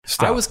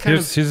Stop. I was kind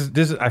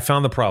of... I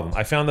found the problem.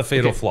 I found the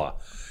fatal flaw.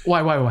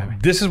 Why?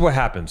 This is what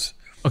happens.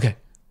 Okay.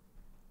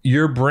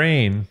 Your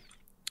brain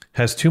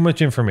has too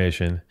much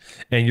information,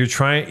 and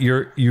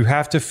you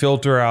have to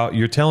filter out.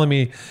 You're telling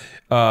me,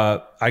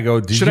 I go,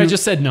 I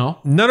just said no?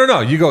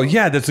 No. You go,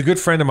 yeah, that's a good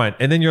friend of mine.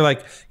 And then you're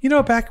like,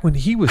 back when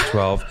he was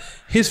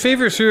 12, his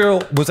favorite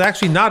cereal was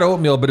actually not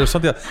oatmeal, but it was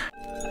something else.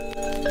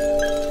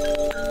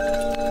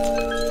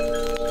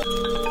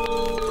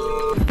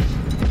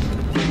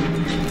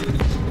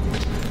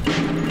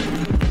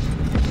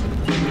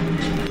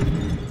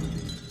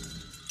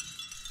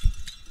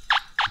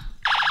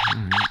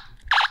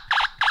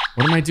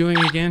 What am I doing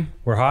again?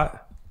 We're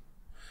hot.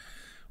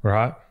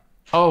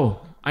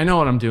 Oh, I know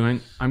what I'm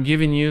doing. I'm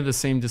giving you the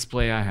same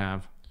display I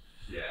have.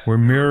 Yeah. We're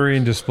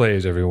mirroring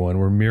displays, everyone.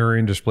 We're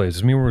mirroring displays.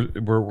 Does it mean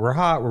we're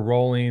hot? We're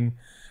rolling.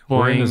 Boing.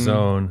 We're in the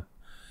zone.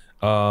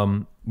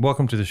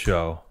 Welcome to the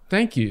show.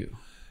 Thank you.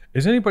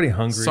 Is anybody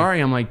hungry? Sorry,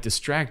 I'm like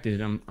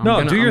distracted. I'm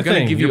do your thing. I'm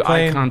gonna give you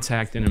eye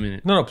contact in a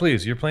minute. No,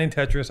 please. You're playing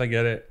Tetris. I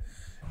get it.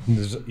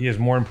 He has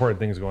more important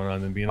things going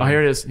on than being. Oh,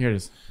 here it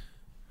is.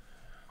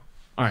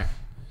 All right.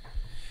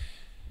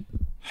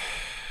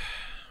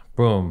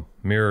 Boom.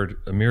 A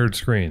mirrored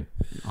screen.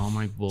 All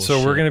my bullshit.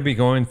 So we're going to be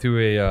going through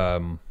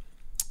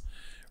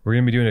we're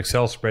going to be doing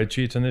Excel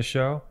spreadsheets on this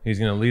show. He's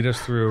going to lead us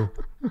through.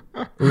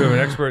 We have an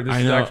expert. This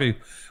is actually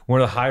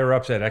one of the higher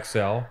ups at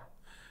Excel,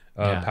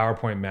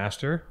 PowerPoint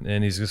master.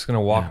 And he's just going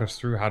to walk us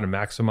through how to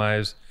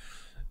maximize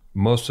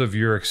most of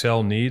your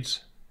Excel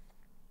needs.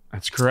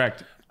 That's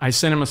correct. I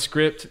sent him a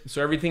script.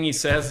 So everything he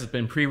says has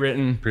been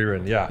pre-written.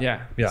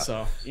 Yeah.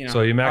 So,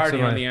 so you I already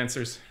know the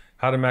answers.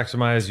 How to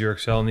maximize your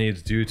Excel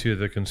needs due to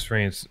the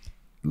constraints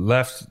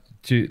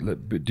due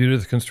to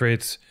the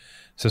constraints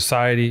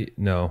society.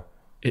 No,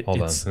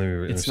 hold on.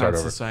 Let me start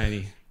over.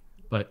 Society,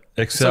 but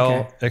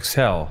Excel,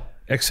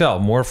 Excel,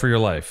 more for your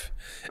life.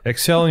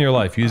 Excel in your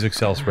life. Use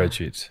Excel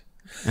spreadsheets.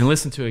 And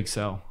listen to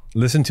Excel.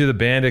 Listen to the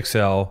band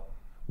Excel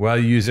while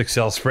you use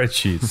Excel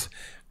spreadsheets.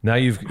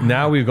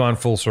 Now we've gone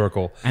full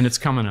circle. And it's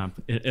coming up.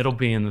 It'll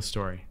be in the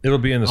story.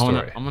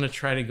 I'm gonna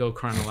try to go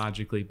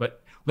chronologically,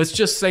 but let's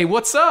just say,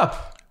 what's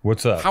up?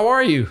 What's up? How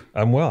are you?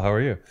 I'm well. How are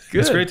you?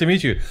 Good. It's great to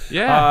meet you.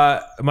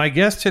 Yeah. My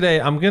guest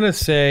today, I'm going to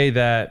say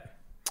that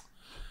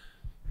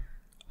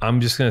I'm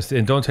just going to say,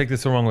 and don't take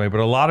this the wrong way, but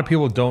a lot of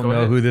people don't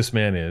know who this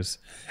man is.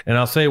 And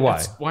I'll say why.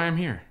 That's why I'm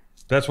here.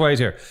 That's why he's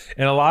here.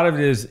 And a lot of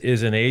it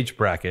is an age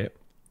bracket.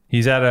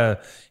 He's at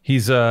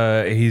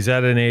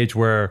an age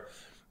where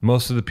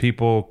most of the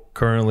people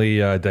currently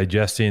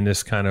digesting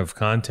this kind of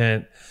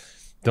content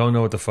don't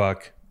know what the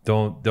fuck,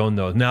 don't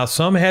know. Now,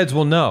 some heads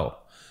will know.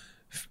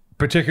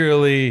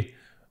 Particularly,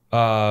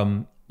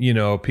 people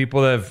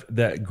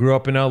that grew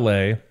up in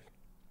LA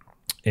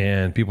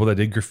and people that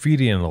did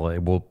graffiti in LA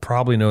will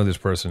probably know who this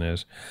person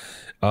is.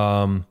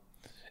 And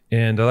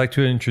I'd like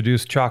to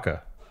introduce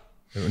Chaka.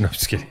 No, I'm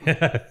just kidding.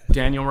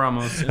 Daniel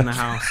Ramos in the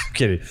house. I'm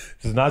kidding.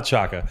 This is not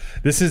Chaka.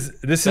 This is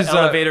the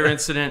elevator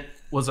incident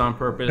was on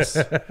purpose.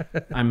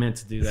 I meant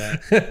to do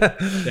that.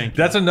 Thank you.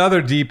 That's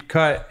another deep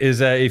cut. Is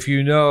that if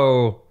you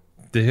know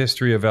the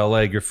history of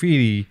LA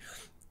graffiti,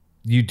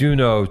 you do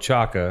know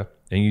Chaka,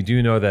 and you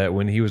do know that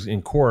when he was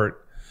in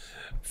court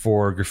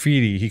for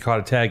graffiti, he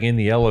caught a tag in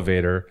the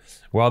elevator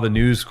while the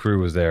news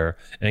crew was there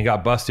and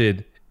got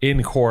busted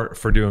in court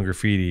for doing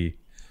graffiti,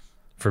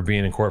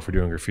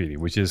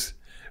 which is...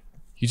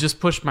 You just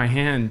pushed my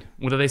hand.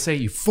 What do they say?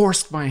 You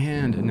forced my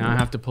hand, and now I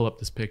have to pull up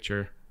this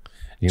picture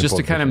just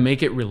to kind of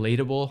make it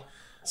relatable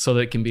so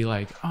that it can be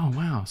like, oh,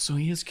 wow, so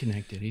he is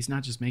connected. He's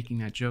not just making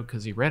that joke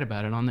because he read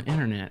about it on the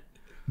internet.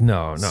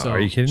 No. So are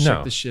you kidding?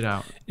 Check this shit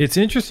out. It's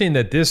interesting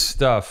that this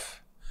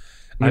stuff.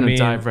 I'm gonna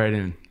dive right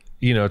in.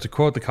 To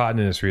quote the cotton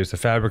industry, it's the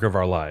fabric of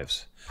our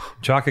lives.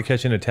 Chaka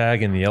catching a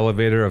tag in the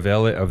elevator of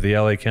the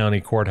LA County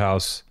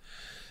courthouse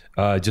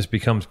just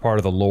becomes part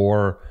of the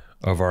lore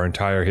of our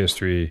entire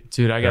history.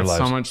 Dude, I got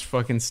so much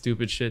fucking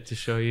stupid shit to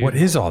show you. What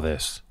is all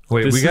this?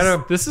 Wait,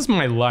 this is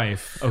my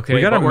life. Okay,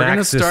 we're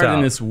gonna start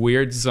in this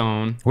weird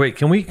zone. Wait,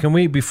 can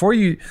we before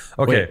you?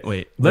 Okay,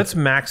 wait. Let's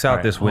max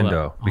out this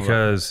window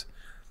because.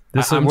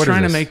 I'm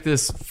trying to make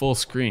this full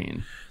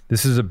screen.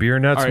 This is a beer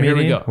nuts meeting? Here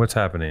we go. What's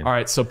happening? All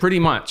right, so pretty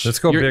much. Let's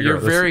go bigger. You're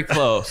very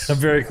close. I'm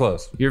very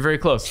close. You're very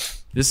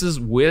close. This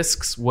is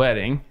Whisk's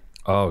wedding.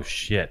 Oh,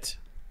 shit.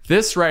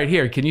 This right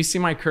here, can you see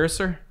my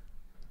cursor?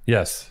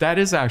 Yes. That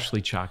is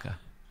actually Chaka.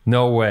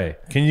 No way.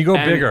 Can you go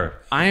bigger?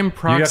 I am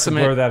proximate. You have to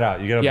blur that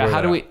out. You got to blur that out.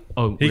 How do we...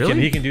 Oh,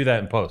 really? He can do that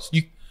in post.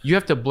 You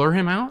have to blur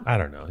him out? I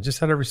don't know.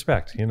 Just out of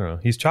respect.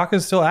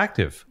 Chaka's still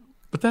active.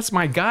 But that's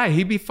my guy.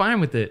 He'd be fine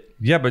with it.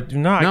 Yeah, but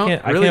I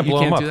can't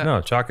blow him up.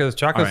 No, Chaka's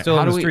still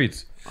in the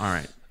streets. All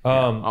right.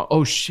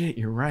 Oh shit,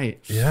 you're right.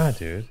 Yeah,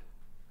 dude.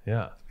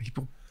 Yeah.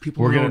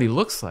 People know what he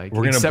looks like.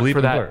 We're except bleep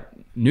for that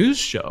news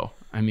show.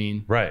 I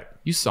mean, right.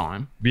 You saw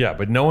him. Yeah,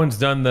 but no one's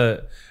done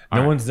the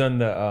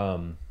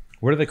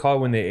what do they call it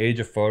when they age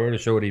a photo to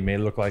show what he may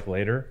look like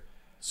later?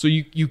 So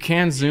you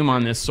can zoom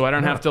on this, so I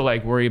don't have to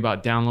worry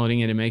about downloading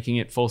it and making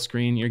it full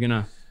screen. You're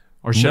gonna.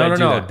 Or should I do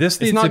that? This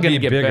needs to be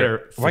get bigger.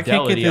 better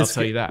fidelity, I'll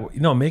tell you that.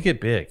 No, make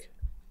it big.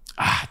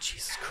 Ah,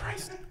 Jesus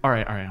Christ. All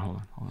right,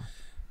 hold on.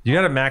 You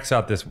got to max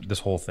out this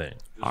whole thing.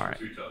 All right.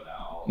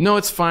 No,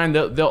 it's fine.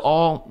 They'll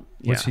all.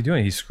 What's he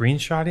doing? He's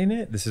screenshotting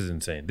it. This is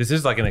insane. This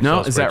is like an Excel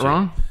No, is that spreadsheet.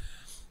 wrong?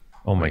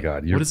 Oh my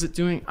God! What is it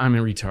doing? I'm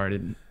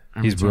retarded.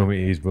 He's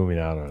booming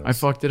out on us. I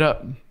fucked it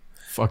up.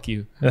 Fuck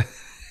you.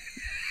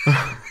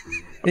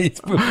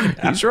 He's booming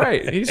out. He's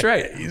right.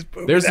 He's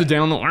booming There's the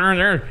down the hold on,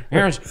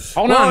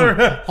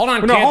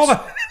 kids. No, hold on.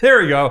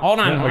 There we go. Hold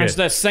on. Okay. There's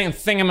this same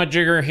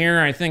thingamajigger here.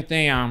 I think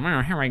they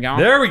here we go.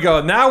 There we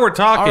go. Now we're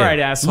talking. All right,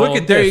 asshole. Look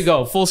at there this. you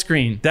go. Full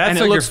screen. That's and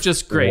it like looks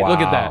just great. Wow.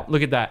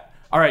 Look at that.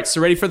 All right,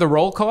 so ready for the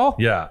roll call?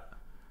 Yeah.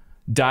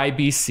 Die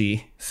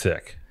BC.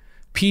 Sick.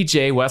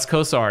 PJ West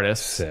Coast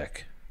artist.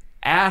 Sick.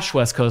 Ash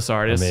West Coast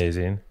artist.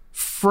 Amazing.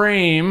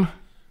 Frame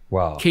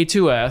Wow.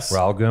 K2S.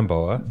 Raul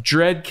Gamboa.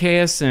 Dread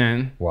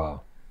KSN.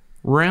 Wow.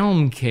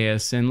 Realm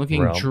KSN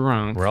looking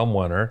drunk. Realm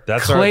winner.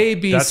 That's Clay our,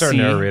 BC. That's our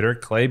narrator,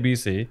 Clay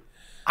BC.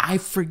 I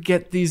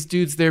forget these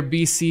dudes. They're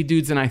BC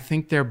dudes, and I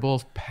think they're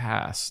both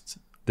passed.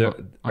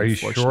 Are you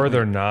sure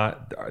they're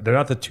not? They're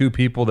not the two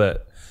people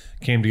that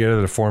came together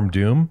to form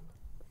Doom?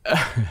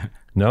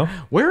 No?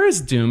 Where is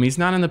Doom? He's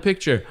not in the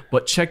picture.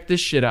 But check this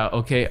shit out.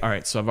 Okay, all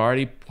right. So I've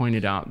already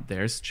pointed out.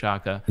 There's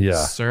Chaka. Yeah.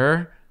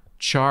 Sir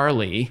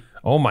Charlie.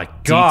 Oh my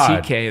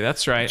God. DTK.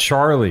 That's right.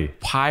 Charlie.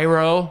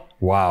 Pyro.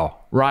 Wow.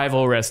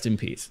 Rival. Rest in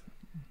peace.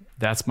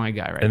 That's my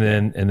guy right there.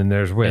 And then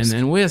there's Whisk. And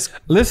then Whisk.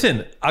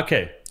 Listen.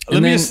 Okay.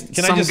 And then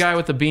some guy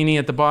with the beanie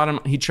at the bottom.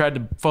 He tried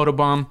to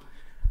photobomb.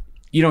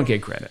 You don't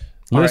get credit.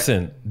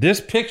 Listen, this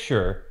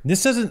picture,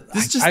 this doesn't.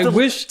 This is just I the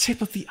wish tip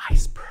of the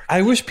iceberg.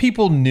 I wish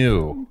people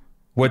knew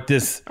what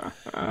this.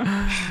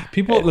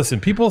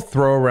 People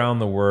throw around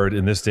the word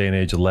in this day and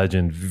age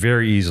legend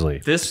very easily.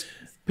 This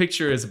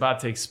picture is about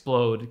to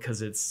explode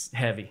because it's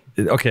heavy.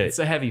 Okay, it's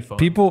a heavy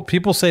photo.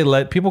 People say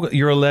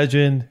you're a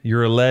legend.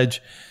 You're a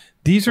ledge.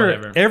 These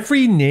Whatever. are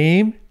every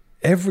name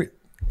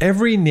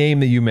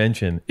that you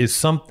mention is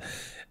some.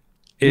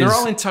 They're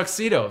all in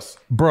tuxedos.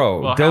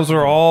 Bro, Well, those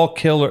are all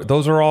killer.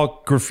 Those are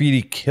all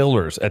graffiti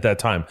killers at that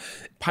time.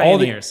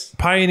 Pioneers.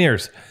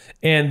 Pioneers.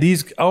 And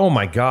these, oh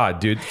my God,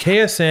 dude.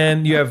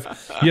 KSN, you have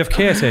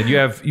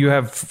KSN, you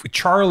have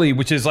Charlie,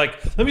 which is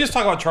like, let me just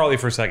talk about Charlie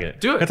for a second.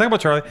 Do it. Can I talk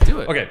about Charlie?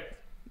 Do it. Okay.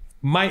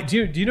 Mite,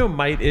 do you know what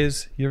Mite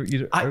is?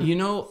 You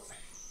know,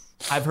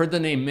 I've heard the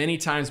name many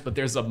times, but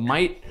there's a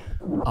Mite,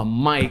 a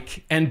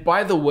Mike. And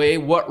by the way,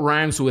 what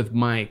rhymes with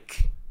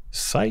Mike?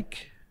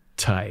 Psych.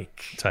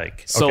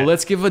 Tyke. So Okay.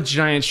 let's give a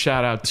giant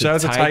shout out to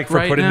Tyke for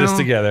right putting now. this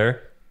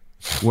together.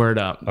 Word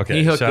up. Okay,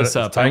 He hooked shout us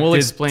out- up. Tyke And we'll did-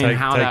 explain Tyke-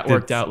 how Tyke that did-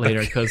 worked out later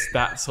because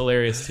that's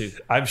hilarious too.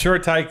 I'm sure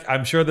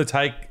the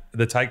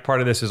Tyke part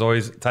of this is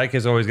always, Tyke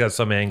has always got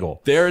some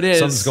angle. There it is.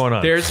 Something's going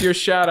on. There's your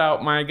shout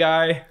out, my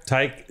guy.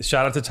 Tyke,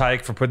 shout out to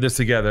Tyke for putting this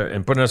together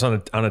and putting us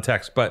on a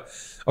text. But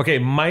okay,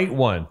 Mite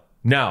won.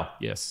 Now,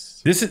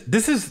 Yes. this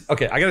is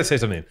okay. I got to say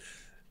something.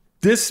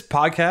 This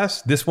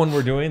podcast, this one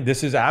we're doing,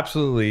 this is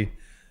absolutely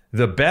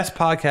the best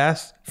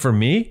podcast for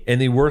me and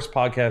the worst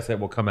podcast that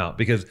will come out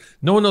because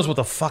no one knows what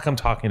the fuck I'm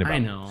talking about. I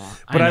know.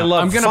 But I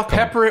love I'm going to fuck 'em.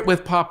 pepper it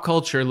with pop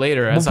culture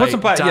later as I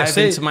dive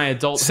into my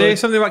adulthood. Say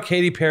something about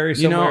Katy Perry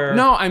somewhere.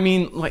 No, I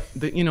mean like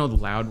the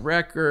loud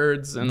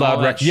records and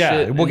all that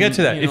yeah, shit. we'll get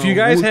to that. If you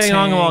guys hang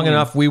on long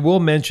enough, we will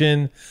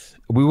mention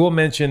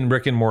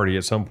Rick and Morty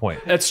at some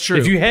point. That's true.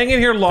 If you hang in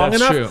here long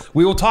That's enough, true.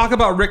 we will talk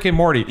about Rick and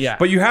Morty. Yeah.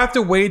 But you have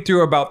to wade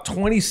through about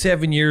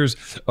 27 years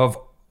of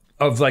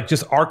like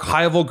just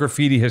archival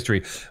graffiti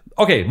history.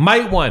 Okay,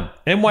 Mite 1,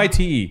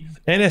 MYTE,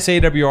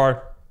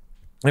 NSAWR,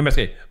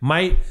 MSK.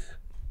 Mite,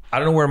 I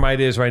don't know where Mite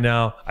is right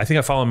now. I think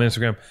I follow him on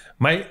Instagram.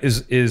 Mite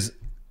is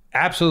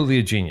absolutely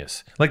a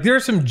genius. Like there are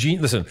some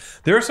listen,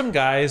 there are some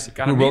guys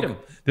Gotta meet him.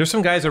 There's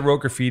some guys that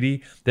wrote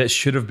graffiti that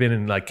should have been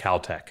in like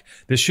Caltech.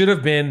 They should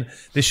have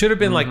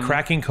been like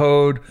cracking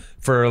code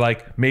for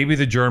like maybe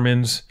the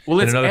Germans. Well,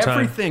 it's another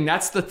everything.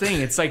 That's the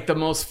thing. It's like the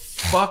most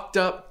fucked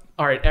up.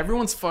 All right,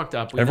 everyone's fucked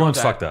up. Everyone's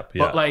know that. fucked up,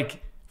 yeah. But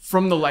like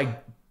from the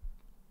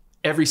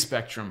every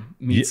spectrum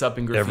meets up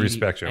in graffiti. Every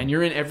spectrum. And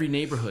you're in every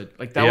neighborhood.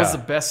 Like that was the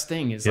best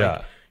thing is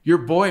like your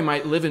boy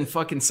might live in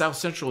fucking South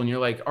Central and you're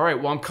like, all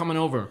right, well, I'm coming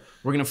over.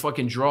 We're going to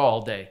fucking draw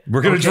all day.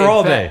 We're going to draw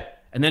all day.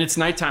 And then it's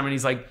nighttime and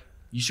he's like,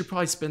 you should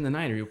probably spend the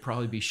night or you'll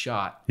probably be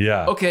shot.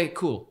 Yeah. Okay,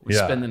 cool. We'll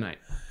spend the night.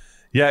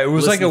 Yeah, it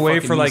was Listen like a to way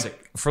fucking for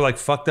music. like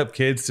fucked up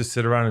kids to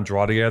sit around and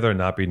draw together and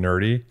not be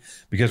nerdy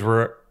because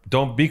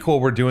don't be cool.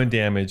 We're doing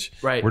damage.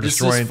 Right. We're this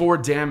destroying. is for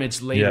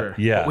damage later.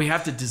 Yeah. But we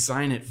have to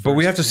design it first. But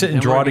we have to sit and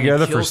then we're draw gonna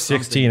together kill for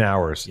 16 something.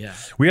 hours. Yeah.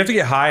 We have to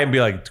get high and be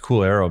like,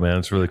 cool arrow, man.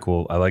 It's really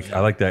cool. I like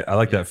that. I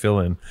like that fill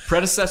in.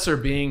 Predecessor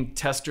being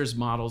testers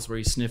models where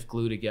you sniff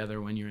glue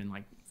together when you're in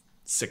like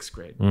 6th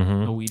grade.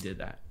 But we did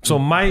that. So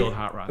We built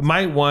hot rods.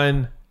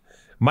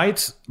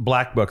 Mite's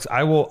black books.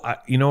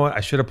 You know what?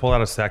 I should have pulled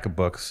out a stack of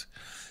books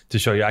to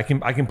show you. I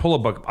can pull a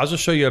book. I'll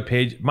just show you a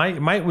page.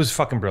 Mite was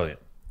fucking brilliant.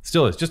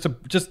 Still is. Just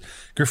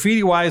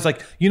graffiti wise,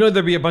 like,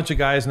 there'd be a bunch of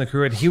guys in the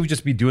crew and he would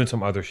just be doing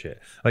some other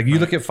shit. Like you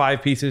look at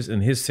 5 pieces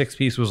and his 6th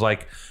piece was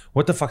like,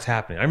 what the fuck's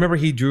happening? I remember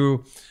he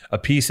drew a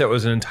piece that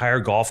was an entire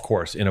golf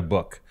course in a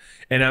book.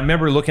 And I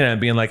remember looking at it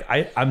and being like,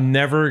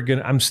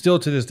 I'm still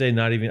to this day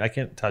I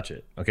can't touch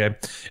it. Okay.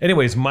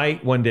 Anyways,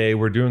 Mike, one day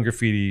we're doing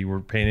graffiti, we're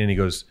painting. He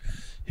goes,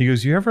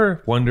 you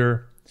ever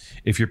wonder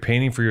if you're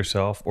painting for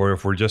yourself or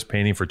if we're just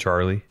painting for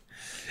Charlie?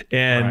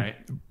 And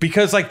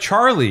because like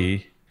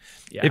Charlie,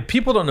 if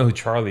people don't know who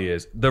Charlie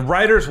is, the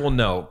writers will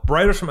know.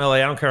 Writers from LA,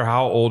 I don't care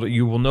how old,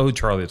 you will know who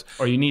Charlie is.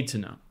 Or you need to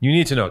know. You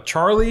need to know.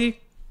 Charlie,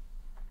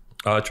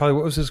 what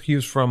was his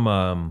cues from?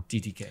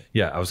 DTK.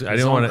 Yeah, I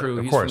didn't want to.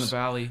 Of course, from the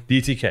Valley.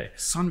 DTK.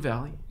 Sun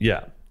Valley.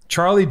 Yeah,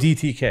 Charlie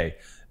DTK.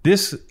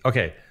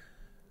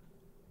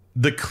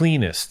 The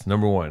cleanest,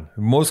 number one,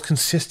 most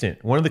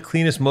consistent, one of the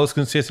cleanest, most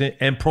consistent,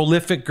 and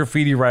prolific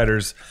graffiti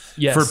writers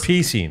for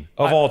piecing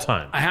of all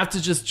time. I have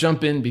to just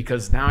jump in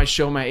because now I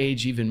show my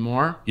age even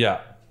more.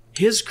 Yeah.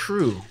 His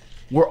crew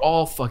were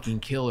all fucking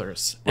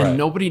killers. And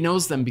nobody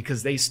knows them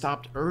because they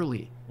stopped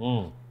early.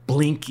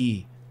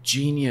 Blinky,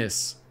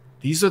 Genius.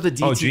 These are the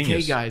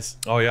DTK guys.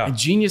 Oh, yeah. And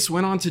Genius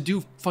went on to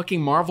do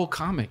fucking Marvel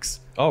Comics.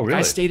 Oh, really?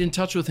 I stayed in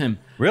touch with him.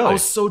 Really? I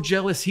was so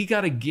jealous. He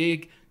got a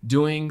gig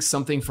doing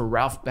something for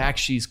Ralph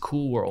Bakshi's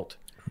Cool World.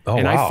 Oh,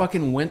 and wow. I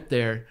fucking went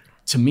there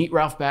to meet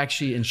Ralph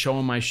Bakshi and show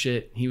him my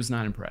shit. He was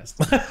not impressed.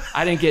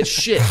 I didn't get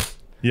shit.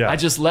 Yeah. I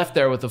just left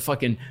there with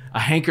a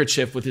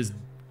handkerchief with his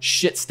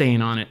shit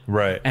stain on it.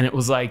 Right. And it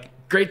was like,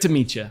 great to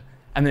meet you.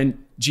 And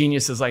then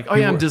Genius is like, oh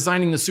yeah, I'm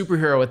designing the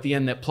superhero at the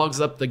end that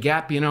plugs up the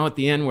gap, at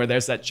the end where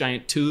there's that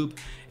giant tube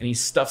and he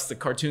stuffs the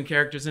cartoon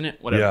characters in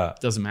it. Whatever. Yeah.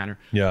 Doesn't matter.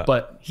 Yeah.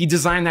 But he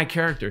designed that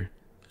character.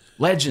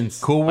 Legends.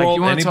 Cool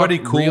World. Anybody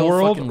Cool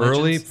World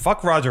early?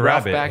 Fuck Roger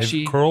Rabbit.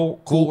 Bakshi,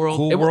 Cool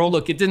World.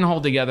 Look, it didn't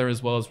hold together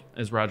as well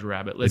as Roger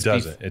Rabbit. Let's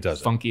It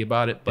doesn't. Funky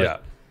about it,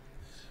 but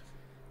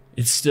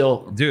it's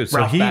still dude.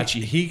 Ralph So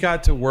Bakshi. he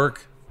got to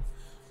work.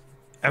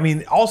 I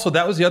mean, also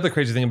that was the other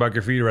crazy thing about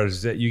graffiti writers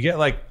is that you get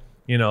like,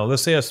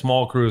 let's say a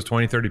small crew is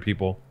 20, 30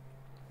 people,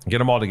 get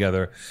them all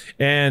together,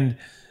 and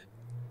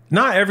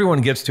not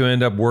everyone gets to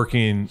end up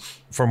working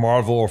for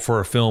Marvel or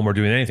for a film or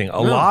doing anything. A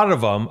lot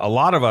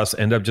of us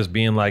end up just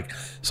being like,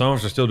 some of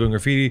us are still doing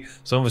graffiti,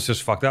 some of us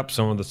just fucked up,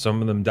 some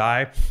of them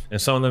die, and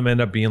some of them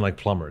end up being like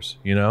plumbers,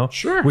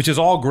 Sure. Which is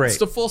all great. It's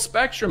the full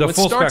spectrum. It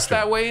starts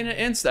that way and it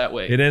ends that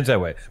way. It ends that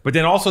way. But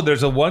then also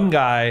there's a one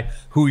guy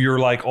who you're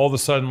like, all of a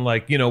sudden,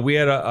 like, we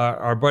had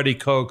our buddy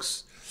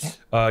Cokes,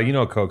 you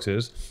know what Cokes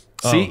is.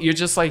 See, you're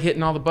just like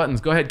hitting all the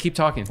buttons. Go ahead, keep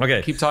talking.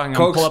 Okay. Keep talking. I'm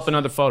going to pull up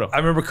another photo. I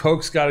remember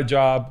Cokes got a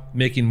job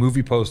making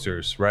movie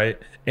posters, right?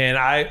 And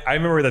I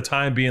remember at the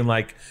time being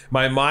like,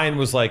 my mind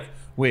was like,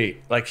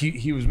 wait, like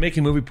he was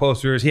making movie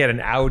posters. He had an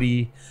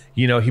Audi.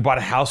 He bought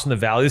a house in the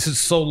Valley. This is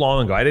so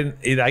long ago. I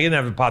didn't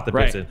have to pop the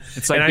piston.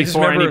 It's like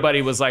before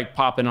anybody was like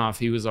popping off,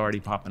 he was already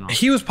popping off.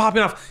 He was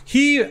popping off.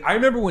 I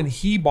remember when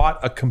he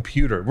bought a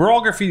computer. We're all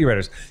graffiti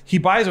writers. He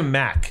buys a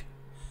Mac.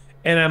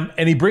 And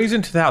he brings it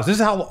into the house. This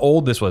is how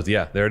old this was.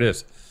 Yeah, there it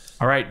is.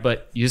 All right,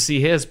 but you see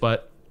his,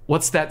 but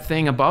what's that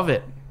thing above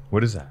it?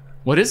 What is that?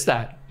 What is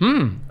that? I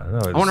don't know.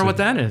 I wonder what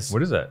that is.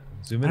 What is that?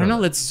 Zoom in. I don't know.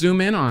 Let's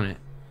zoom in on it.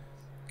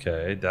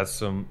 Okay, that's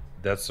some.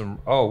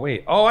 Oh,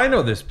 wait. Oh, I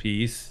know this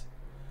piece.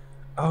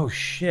 Oh,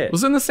 shit. It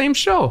was in the same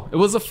show. It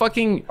was a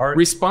fucking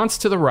response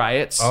to the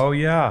riots. Oh,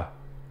 yeah.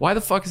 Why the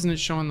fuck isn't it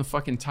showing the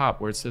fucking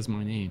top where it says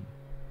my name?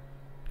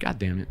 God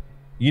damn it.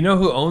 You know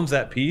who owns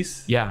that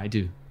piece? Yeah, I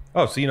do.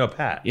 Oh, so you know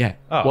Pat? Yeah.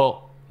 Oh.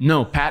 Well,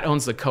 no, Pat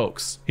owns the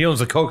Cokes. He owns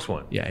the Cokes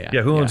one. Yeah.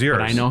 Yeah, who owns yours?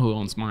 But I know who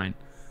owns mine.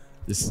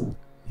 Disclosed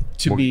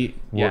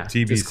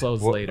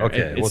later.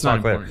 Okay, we'll It's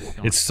talk not later.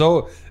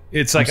 important.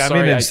 It's like I'm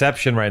in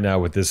Inception right now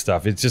with this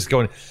stuff. It's just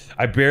going.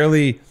 I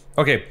barely.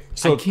 Okay,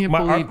 so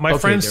my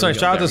friend Sonny,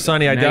 shout out to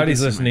Sonny. I doubt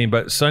he's listening,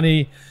 but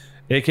Sonny,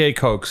 aka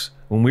Cokes,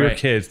 when we were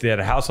kids, they had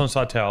a house on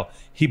Sawtell.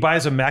 He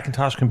buys a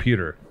Macintosh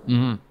computer.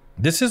 Mm-hmm.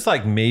 This is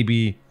like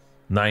maybe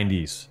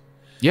 90s.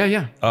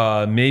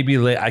 Yeah. Maybe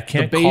late. I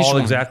can't call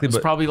exactly, but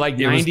it's probably like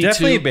 92. It was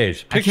definitely a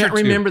beige. I can't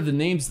remember the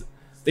names.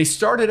 They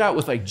started out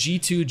with like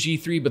G2,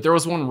 G3, but there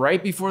was one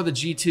right before the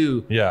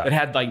G2 that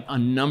had like a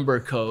number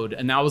code,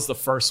 and that was the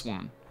first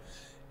one.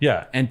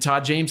 Yeah. And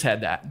Todd James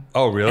had that.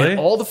 Oh, really? And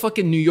all the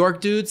fucking New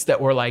York dudes that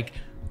were like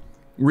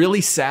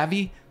really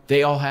savvy,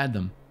 they all had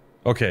them.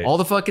 Okay. All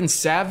the fucking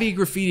savvy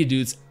graffiti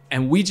dudes,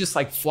 and we just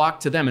like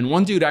flocked to them. And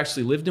one dude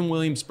actually lived in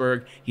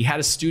Williamsburg. He had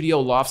a studio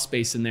loft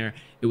space in there.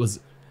 It was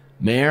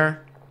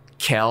Mayor,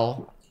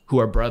 Kel, who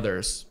are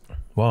brothers.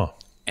 Wow.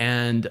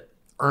 And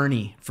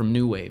Ernie from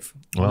New Wave.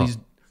 Wow. These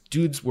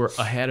dudes were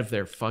ahead of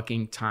their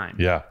fucking time.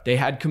 Yeah. They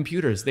had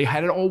computers. They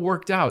had it all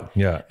worked out.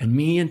 Yeah. And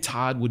me and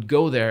Todd would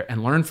go there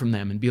and learn from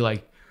them and be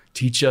like,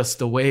 teach us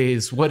the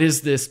ways. What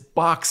is this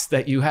box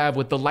that you have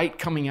with the light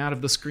coming out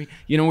of the screen?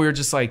 We were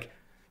just like,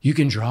 you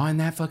can draw in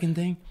that fucking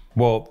thing?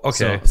 Well, okay.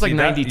 So it's like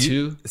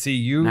 92.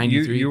 You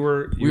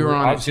were on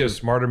obviously a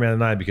smarter man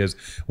than I, because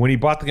when he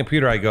bought the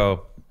computer, I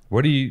go,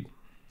 why do you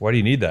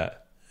need that?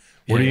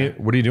 What are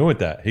you doing with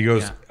that? He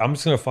goes, I'm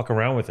just gonna fuck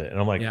around with it. And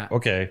I'm like,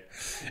 okay.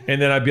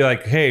 And then I'd be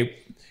like, hey,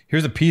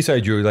 here's a piece I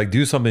drew, like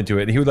do something to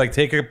it. And he would like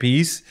take a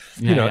piece,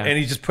 and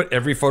he just put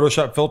every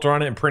Photoshop filter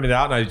on it and print it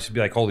out. And I'd just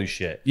be like, holy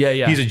shit.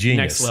 Yeah. He's a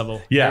genius. Next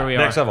level. Yeah, there we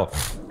next are. level.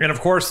 And of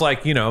course,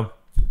 like,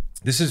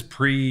 This is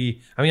I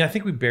mean, I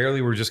think we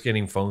barely were just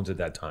getting phones at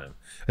that time.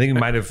 I think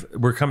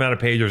we're coming out of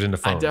pagers into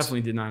phones. I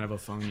definitely did not have a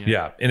phone yet.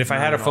 Yeah. And if I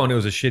had a phone, it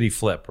was a shitty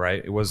flip,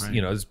 right? It was,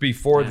 you know, it's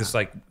before this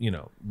like, you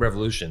know,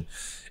 revolution.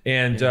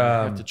 And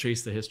I have to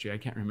trace the history. I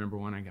can't remember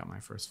when I got my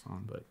first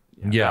phone, but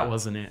that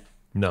wasn't it.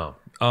 No.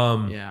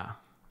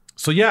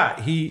 So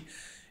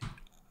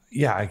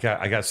I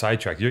got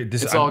sidetracked.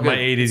 It's all good. My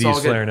ADD is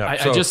flaring up.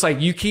 I just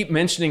like, you keep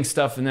mentioning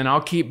stuff and then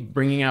I'll keep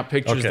bringing out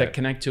pictures that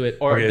connect to it.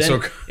 Or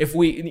then if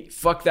we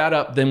fuck that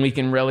up, then we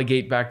can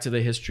relegate back to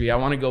the history. I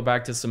want to go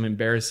back to some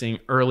embarrassing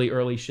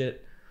early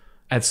shit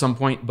at some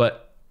point,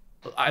 but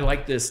I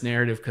like this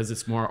narrative because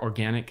it's more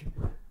organic.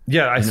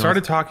 Yeah, I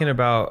was talking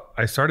about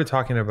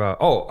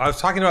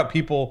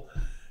people,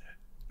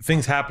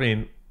 things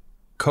happening.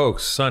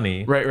 Coke,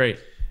 Sonny. Right.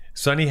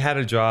 Sonny had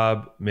a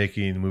job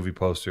making movie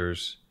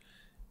posters.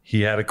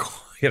 He had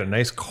a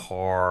nice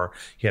car.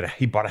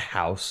 He bought a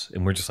house,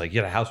 and we're just like, he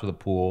had a house with a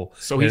pool.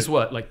 So he's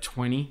what, like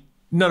 20?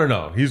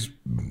 No. He's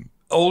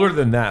older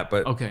than that,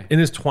 but in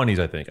his 20s,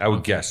 I think. I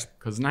would guess.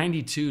 Because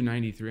 92,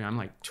 93, I'm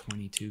like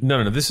 22.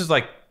 No. This is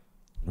like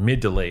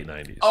mid to late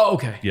 90s. Oh,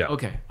 okay. Yeah.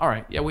 Okay. All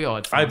right. Yeah, we all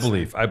had I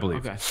believe.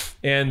 Okay.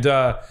 And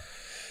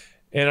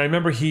I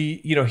remember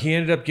he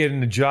ended up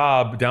getting a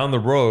job down the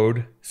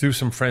road through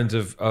some friends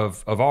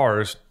of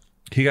ours.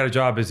 He got a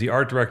job as the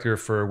art director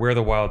for Where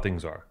the Wild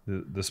Things Are,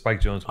 the Spike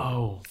Jonze movie.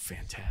 Oh,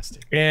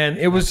 fantastic. And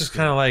it was just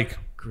kind of like...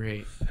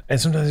 Great. And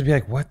sometimes I'd be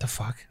like, what the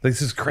fuck? Like,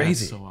 this is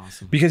crazy. That's so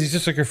awesome. Because he's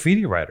just a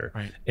graffiti writer.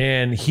 Right.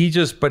 And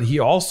but he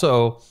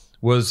also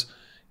was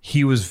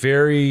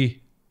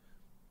very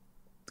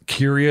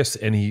curious,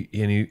 and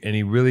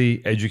he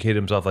really educated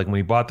himself. Like when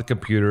he bought the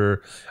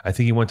computer, I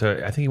think he went to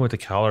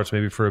CalArts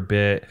maybe for a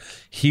bit.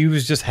 He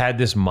had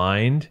this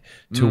mind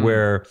to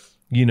where,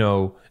 you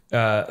know,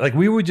 like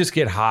we would just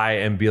get high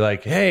and be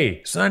like,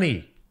 hey,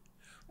 Sonny,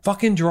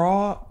 fucking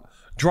draw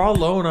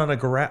alone on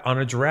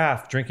a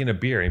giraffe drinking a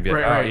beer, and be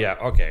like, oh yeah,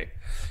 okay.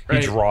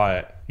 You draw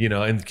it, you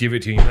know, and give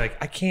it to you. You're like,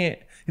 I can't.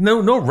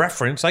 No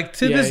reference. Like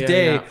to this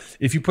day,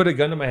 if you put a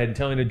gun to my head and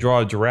tell me to draw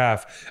a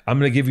giraffe, I'm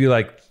gonna give you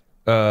like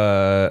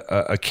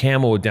a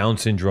camel with Down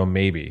syndrome,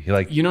 maybe.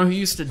 Like, you know who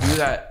used to do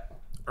that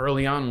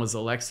early on was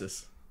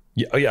Alexis.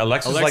 Yeah,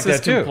 Alexis like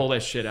that too. Can pull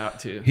that shit out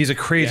too. He's a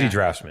crazy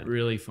draftsman.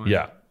 Really fun.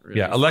 Yeah.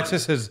 Really fun.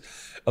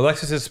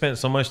 Alexis has spent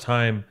so much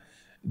time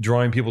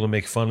drawing people to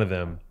make fun of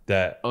them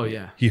that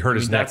he hurt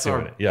his neck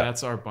doing it. Yeah,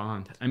 that's our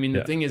bond. I mean,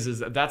 the thing is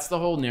that's the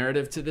whole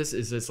narrative to this.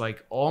 Is it's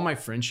like all my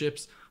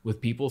friendships with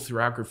people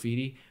throughout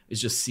graffiti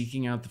is just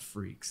seeking out the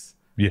freaks.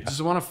 Yeah. I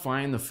just want to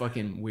find the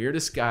fucking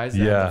weirdest guys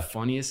that have the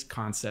funniest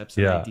concepts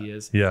and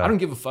ideas. Yeah. I don't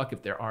give a fuck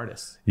if they're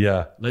artists.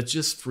 Yeah. Let's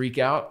just freak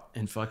out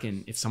and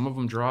fucking, if some of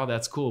them draw,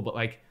 that's cool. But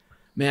like,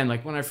 man,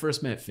 like when I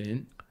first met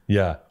Finn,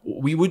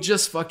 we would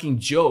just fucking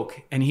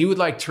joke, and he would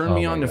like turn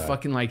me on to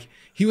fucking like,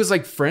 he was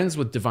like friends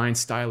with Divine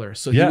Styler.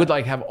 So he would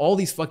like have all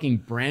these fucking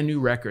brand new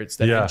records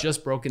that had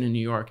just broken in New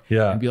York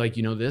and be like,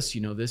 you know this.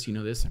 And I'd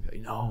be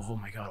like, no, oh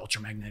my God,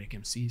 Ultramagnetic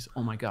MCs.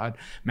 Oh my God.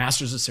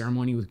 Masters of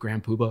Ceremony with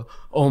Grand Poobah.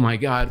 Oh my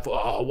God.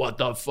 Oh, what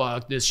the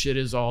fuck? This shit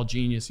is all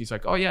genius. He's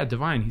like, oh yeah,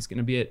 Divine. He's going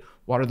to be at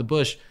Water the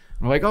Bush.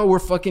 And we're like, oh, we're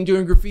fucking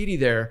doing graffiti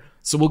there.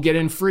 So we'll get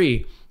in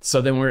free.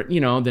 So then we're,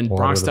 you know, then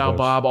Bronx Style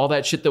Bob, all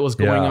that shit that was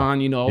going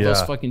on, you know, all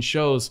those fucking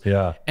shows.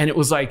 Yeah. And it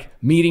was like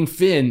meeting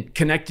Finn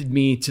connected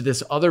me to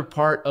this other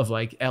part of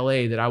like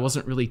LA that I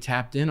wasn't really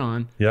tapped in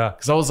on. Yeah.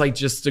 Cause I was like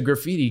just a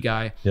graffiti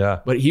guy. Yeah.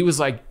 But he was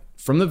like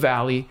from the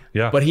Valley.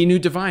 Yeah. But he knew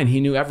Divine. He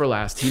knew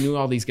Everlast. He knew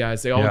all these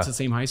guys. They all went to the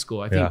same high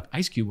school. I think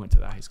Ice Cube went to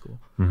that high school.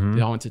 Mm-hmm.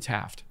 They all went to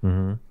Taft.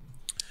 Mm-hmm.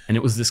 And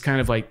it was this kind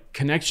of like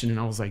connection. And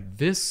I was like,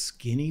 this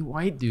skinny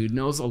white dude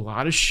knows a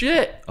lot of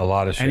shit.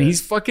 And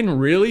he's fucking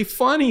really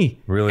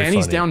funny. And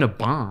he's down to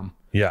bomb.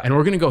 Yeah. And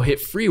we're going to go hit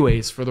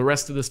freeways for the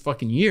rest of this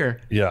fucking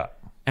year. Yeah.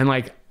 And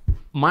like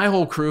my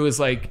whole crew is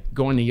like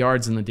going to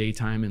yards in the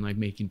daytime and like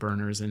making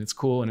burners. And it's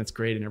cool and it's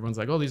great. And everyone's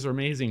like, oh, these are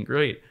amazing.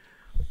 Great.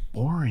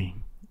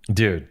 Boring.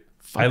 Dude.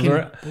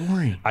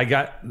 Boring.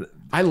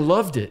 I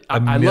loved it.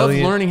 I loved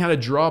learning how to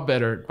draw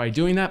better by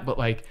doing that. But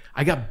like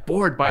I got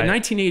bored. By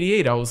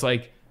 1988, I was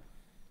like,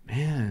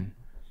 man,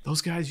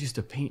 those guys used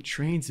to paint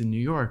trains in New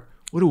York.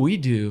 What do we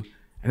do?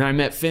 And then I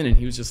met Finn and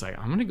he was just like,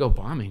 I'm going to go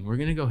bombing. We're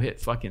going to go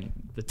hit fucking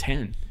the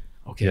 10.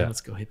 Okay,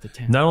 let's go hit the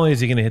 10. Not only is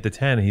he going to hit the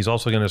 10, he's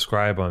also going to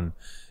scribe on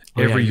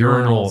every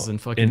urinal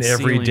in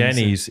every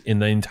Denny's in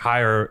the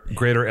entire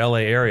greater LA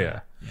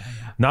area. Yeah.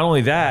 Not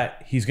only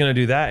that, he's going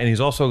to do that. And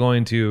he's also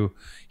going to,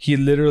 he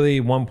literally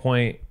at one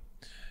point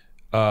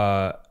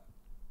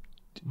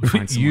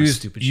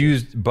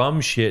used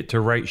bum shit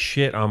to write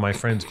shit on my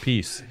friend's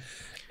piece.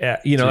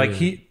 You know, like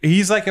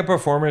he's like a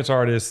performance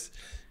artist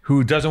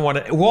who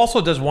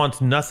also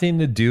wants nothing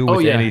to do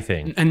with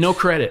anything and no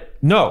credit.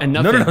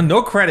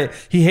 No credit.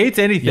 He hates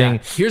anything.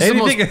 Yeah. Here's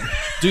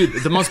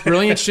the most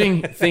brilliant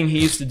thing he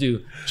used to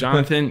do.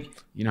 Jonathan,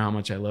 you know how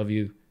much I love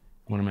you.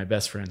 One of my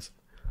best friends.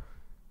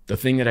 The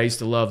thing that I used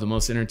to love, the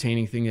most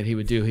entertaining thing that he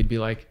would do, he'd be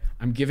like,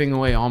 I'm giving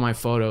away all my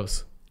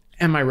photos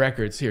and my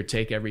records. Here,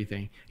 take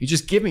everything. You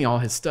just give me all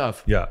his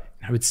stuff. Yeah.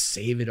 I would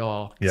save it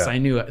all because I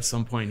knew at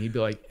some point he'd be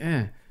like,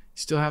 you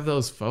still have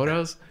those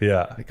photos?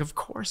 Yeah. Like, of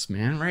course,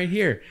 man, right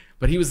here.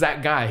 But he was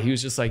that guy. He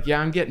was just like, yeah,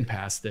 I'm getting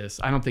past this.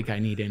 I don't think I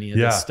need any of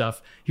this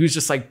stuff. He was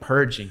just like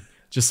purging.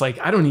 Just like,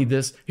 I don't need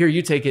this. Here,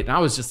 you take it. And I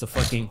was just a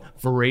fucking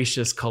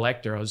voracious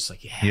collector. I was just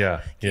like,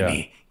 give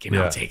me,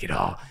 I'll take it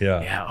all.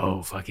 Yeah.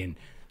 Oh, fucking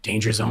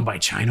Danger Zone by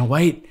China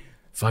White.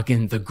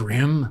 Fucking The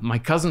Grim. My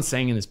cousin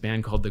sang in this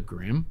band called The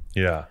Grim.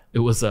 Yeah. It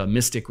was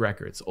Mystic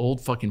Records, old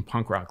fucking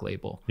punk rock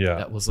label. Yeah.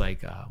 That was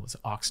like, was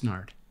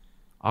Oxnard.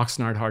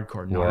 Oxnard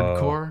Hardcore.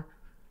 Nardcore.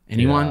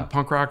 Anyone?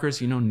 Punk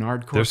rockers? You know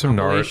Nardcore There's some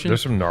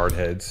compilation? Nard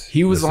heads.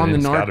 He was on the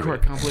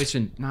Nardcore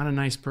compilation. Not a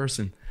nice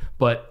person.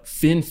 But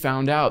Finn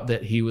found out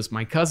that he was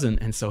my cousin.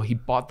 And so he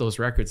bought those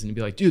records and he'd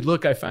be like, dude,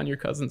 look, I found your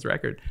cousin's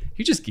record.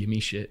 He just give me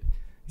shit.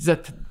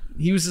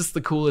 He was just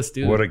the coolest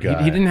dude. What a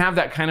guy. He didn't have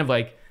that kind of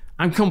like,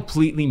 I'm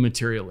completely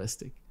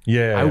materialistic.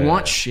 I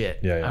want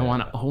shit. I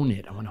want to own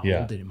it. I want to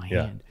hold it in my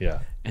hand.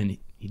 And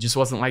he just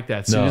wasn't like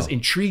that. So it was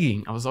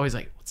intriguing. I was always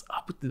like, what's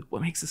up with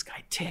what makes this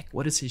guy tick?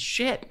 What is his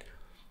shit?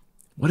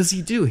 What does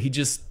he do? He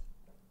just,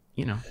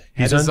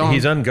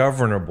 he's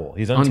ungovernable.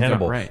 He's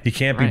untenable. Right. He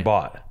can't be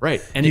bought.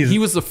 Right. And he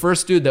was the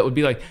first dude that would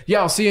be like, yeah,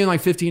 I'll see you in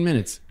like 15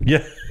 minutes.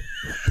 Yeah.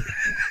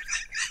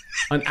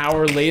 An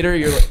hour later,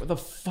 you're like, what the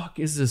fuck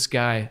is this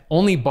guy?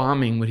 Only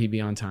bombing would he be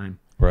on time.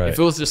 Right. If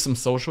it was just some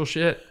social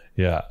shit.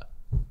 Yeah.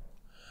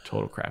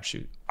 Total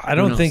crapshoot.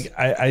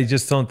 I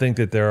just don't think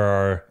that there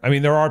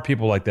are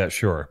people like that,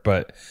 sure.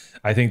 But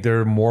I think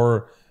that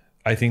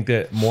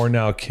more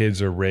now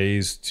kids are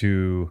raised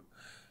to,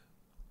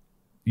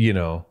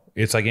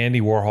 it's like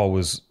Andy Warhol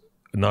was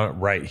not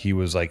right. He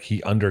was like,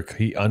 he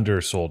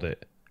undersold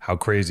it. How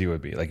crazy it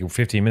would be. Like in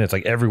 15 minutes,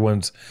 like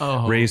everyone's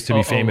raised to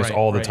be famous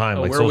all the time.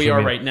 Like where we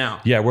are right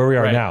now. Yeah, where we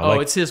are now.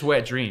 Like, it's his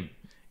wet dream.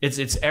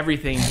 It's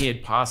everything he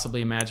had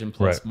possibly imagined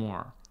plus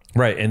more.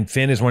 Right. And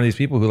Finn is one of these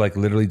people who like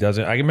literally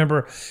doesn't. I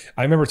remember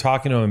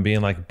talking to him and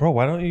being like, bro,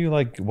 why don't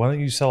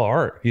you sell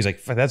art? He's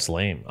like, that's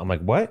lame. I'm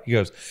like, what? He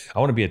goes, I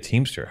want to be a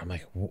Teamster. I'm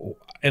like,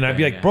 and I'd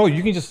be like, bro,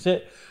 you can just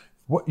sit.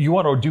 What you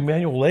want to do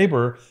manual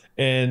labor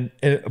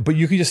but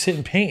you can just sit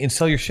and paint and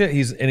sell your shit.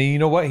 And you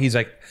know what? He's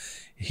like,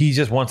 he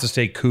just wants to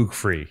stay kook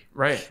free.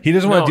 Right. He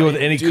doesn't want to deal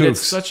with any kooks.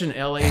 It's such an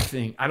LA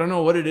thing. I don't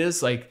know what it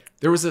is. Like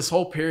there was this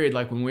whole period,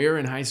 like when we were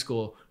in high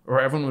school, where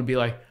everyone would be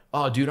like,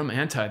 oh, dude, I'm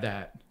anti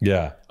that.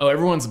 Yeah. Oh,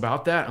 everyone's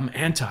about that. I'm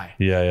anti.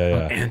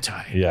 Yeah. I'm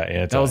anti. Yeah,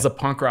 anti. That was the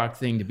punk rock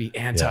thing, to be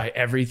anti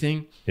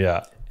everything.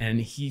 Yeah. And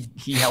he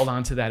held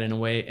on to that in a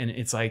way. And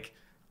it's like,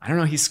 I don't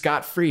know, he's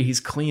scot-free. He's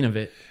clean of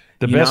it.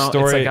 The best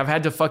story. It's like I've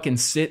had to fucking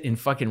sit in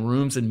fucking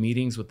rooms and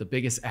meetings with the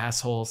biggest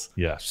assholes.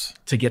 Yes.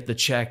 To get the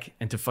check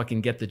and to fucking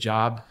get the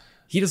job.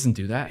 He doesn't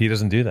do that. He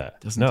doesn't do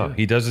that.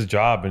 He does his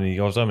job and he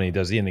goes on and he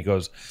does and he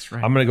goes,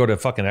 I'm going to go to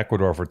fucking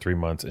Ecuador for 3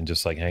 months and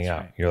just like hang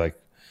out. You're like,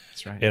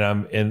 that's right.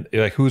 And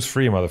you're like, who's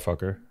free,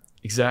 motherfucker?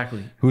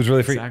 Exactly. Who's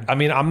really free? Exactly. I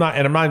mean, I'm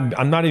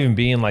not even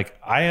being like,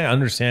 I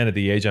understand at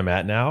the age I'm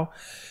at now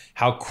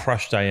how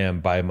crushed I am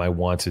by my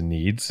wants and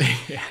needs.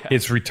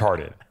 It's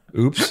retarded.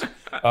 Oops.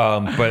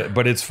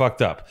 But it's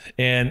fucked up.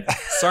 And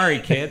sorry,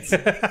 kids.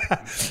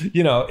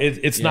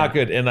 It's not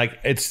good. And like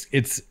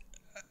it's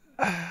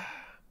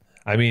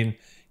I mean,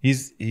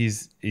 he's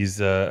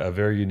a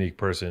very unique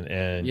person.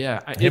 And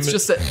it's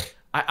just that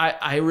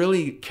I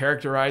really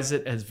characterize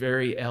it as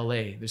very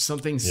LA. There's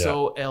something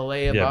so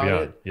LA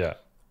about it.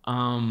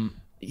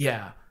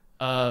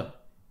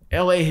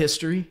 LA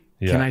history.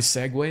 Can I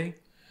segue?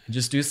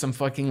 Just do some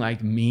fucking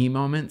like me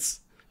moments.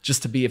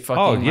 Just to be a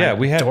fucking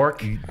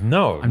dork.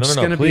 I'm just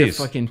gonna be a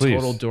fucking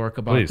total dork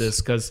about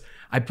this because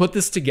I put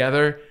this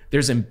together.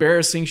 There's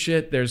embarrassing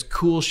shit. There's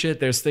cool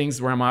shit. There's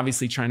things where I'm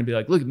obviously trying to be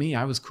like, look at me.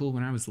 I was cool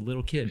when I was a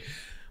little kid.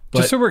 But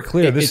just so we're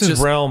clear, this is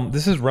RELM.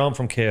 This is RELM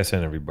from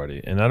KSN,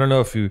 everybody. And I don't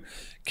know if you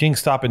King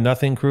Stop at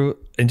Nothing crew.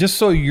 And just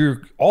so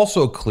you're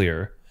also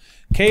clear,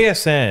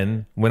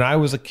 KSN when I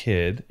was a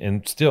kid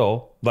and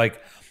still like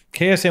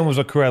KSN was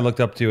a crew I looked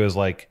up to as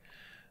like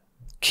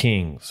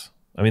kings.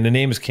 I mean, the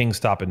name is King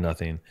Stop at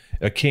Nothing,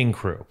 a king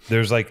crew.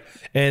 There's like,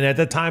 and at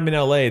that time in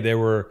LA, there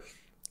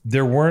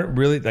weren't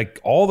really like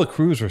all the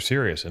crews were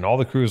serious, and all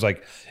the crews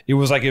like it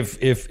was like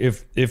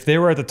if they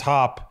were at the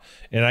top,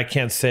 and I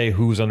can't say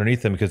who's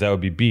underneath them because that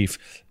would be beef,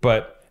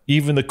 but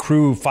even the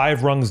crew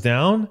 5 rungs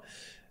down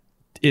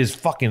is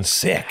fucking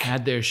sick.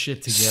 Had their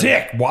shit together.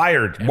 Sick,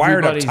 wired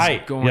up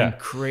tight, going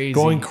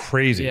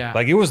crazy. Yeah.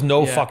 Like it was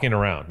no fucking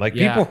around. Like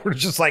people were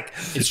just like,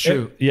 it's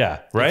true.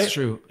 Right. It's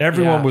true.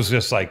 Everyone was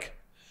just like.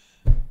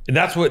 And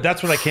that's what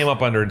I came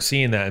up under and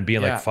seeing that and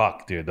being like,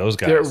 fuck, dude, those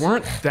guys. There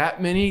weren't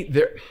that many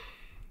there.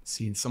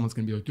 See, someone's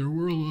going to be like, there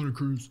were a lot of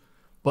crews.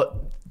 But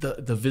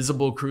the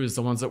visible crews,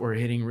 the ones that were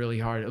hitting really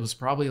hard, it was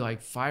probably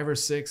like 5 or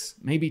 6,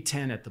 maybe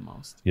 10 at the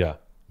most. Yeah.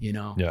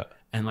 Yeah.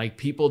 And like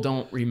people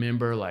don't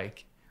remember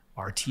like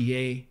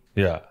RTA.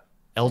 Yeah.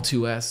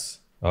 L2S.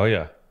 Oh,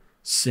 yeah.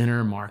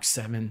 Sinner, Mark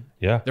 7.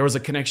 Yeah. There was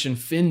a connection.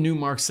 Finn knew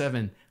Mark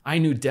 7. I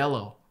knew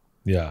Dello.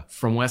 Yeah.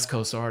 From West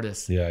Coast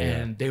artists. Yeah.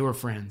 And they were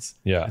friends.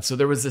 Yeah. And so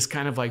there was this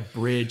kind of like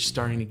bridge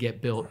starting to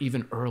get built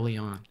even early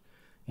on.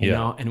 you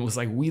know? And it was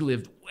like, we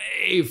lived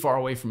way far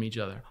away from each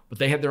other, but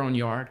they had their own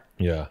yard.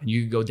 Yeah. And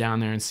you could go down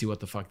there and see what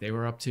the fuck they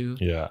were up to.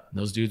 Yeah. And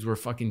those dudes were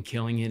fucking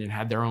killing it and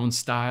had their own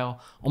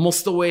style.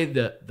 Almost the way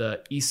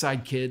the East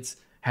Side kids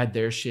had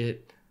their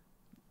shit,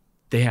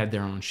 they had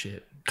their own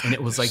shit. And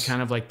it was like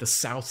kind of like the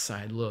South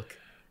Side look.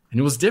 And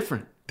it was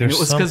different. And it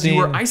was because you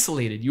were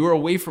isolated. You were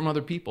away from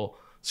other people.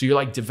 So you're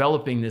like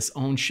developing this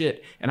own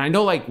shit. And I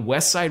know like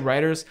West Side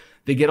writers,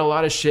 they get a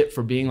lot of shit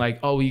for being like,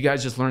 oh, you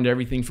guys just learned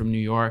everything from New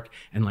York.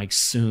 And like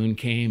Soon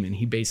came and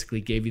he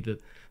basically gave you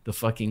the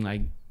fucking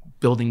like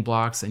building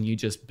blocks and you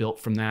just built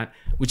from that,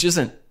 which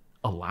isn't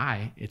a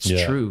lie. It's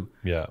true.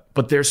 Yeah.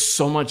 But there's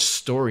so much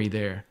story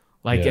there.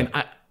 Like, and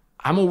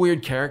I'm a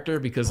weird character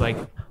because like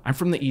I'm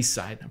from the East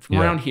Side. I'm from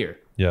around here.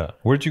 Yeah.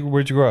 Where'd you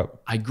grow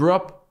up? I grew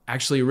up,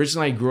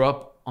 originally I grew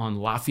up on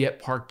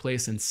Lafayette Park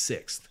Place and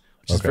 6th,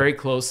 which is very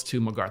close to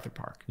MacArthur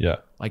Park. Yeah.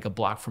 Like a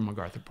block from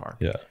MacArthur Park.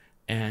 Yeah.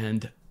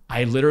 And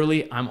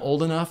I'm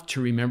old enough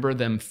to remember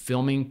them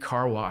filming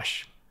Car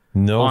Wash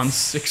on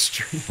 6th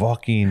Street.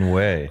 Fucking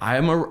way.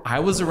 I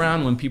was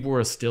around when people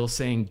were still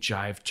saying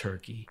Jive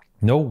Turkey.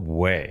 No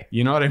way.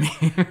 You know what I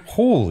mean?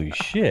 Holy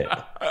shit.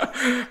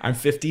 I'm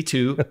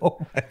 52.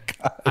 Oh my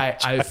God.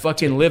 I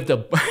fucking lived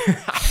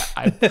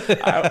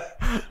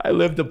I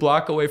lived a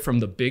block away from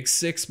the Big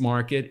Six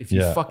market. If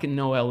you fucking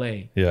know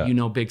LA, you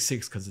know Big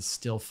Six because it's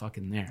still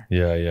fucking there.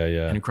 Yeah.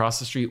 And across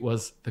the street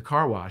was the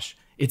Car Wash.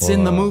 It's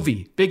in the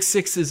movie. Big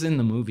Six is in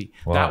the movie.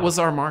 That was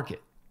our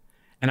market.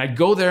 And I'd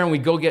go there and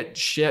we'd go get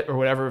shit or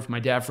whatever. If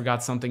my dad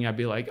forgot something, I'd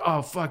be like,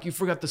 oh, fuck, you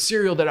forgot the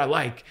cereal that I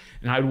like.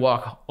 And I'd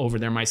walk over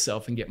there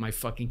myself and get my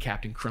fucking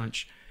Captain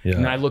Crunch. Yeah.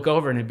 And I'd look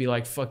over and it'd be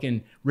like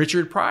fucking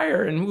Richard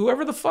Pryor and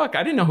whoever the fuck.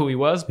 I didn't know who he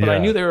was, but I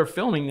knew they were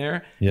filming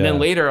there. Yeah. And then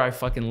later I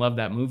fucking loved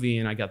that movie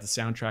and I got the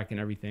soundtrack and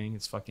everything.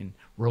 It's fucking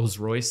Rolls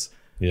Royce.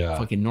 Yeah.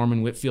 Fucking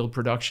Norman Whitfield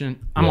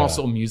production. I'm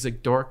also a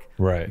music dork.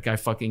 Right. Like I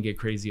fucking get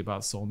crazy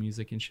about soul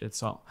music and shit.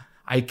 So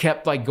I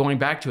kept like going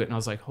back to it and I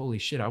was like, holy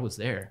shit, I was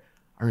there.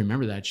 I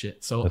remember that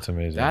shit. So that's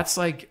amazing. That's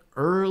like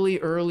early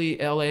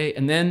LA.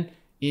 And then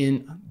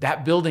in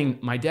that building,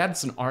 my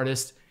dad's an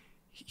artist.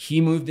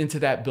 He moved into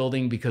that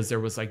building because there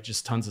was like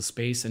just tons of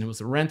space and it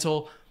was a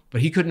rental,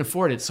 but he couldn't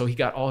afford it. So he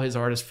got all his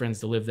artist friends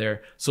to live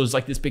there. So it was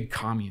like this big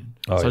commune.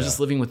 So I was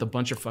just living with a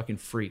bunch of fucking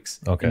freaks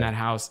in that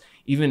house.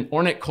 Even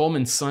Ornette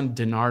Coleman's son,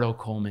 Donardo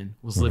Coleman,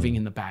 was living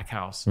in the back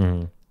house,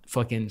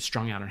 fucking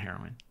strung out on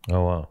heroin.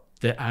 Oh, wow.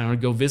 That I would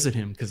go visit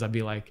him because I'd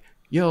be like,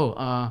 yo,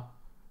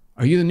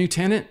 are you the new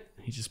tenant?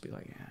 He'd just be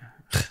like,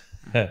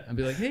 yeah. I'd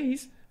be like, hey,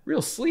 he's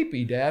real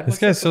sleepy, Dad. This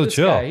guy's so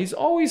chill. Guy? He's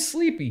always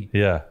sleepy.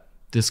 Yeah.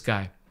 This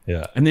guy.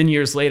 Yeah. And then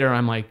years later,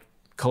 I'm like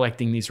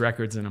collecting these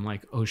records and I'm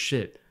like, oh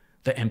shit,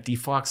 The Empty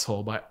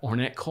Foxhole by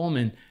Ornette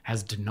Coleman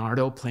has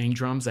Donardo playing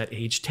drums at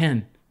age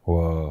 10.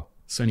 Whoa.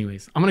 So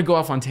anyways, I'm going to go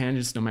off on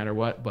tangents no matter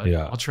what, but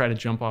I'll try to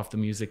jump off the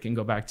music and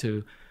go back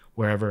to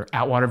wherever,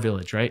 Atwater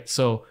Village, right?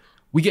 So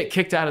we get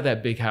kicked out of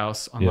that big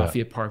house on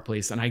Lafayette Park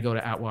Place and I go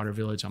to Atwater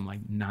Village. I'm like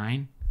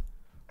 9.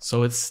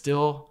 So it's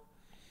still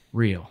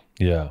real.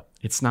 Yeah.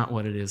 It's not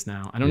what it is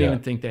now. I don't even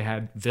think they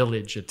had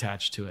village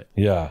attached to it.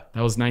 Yeah.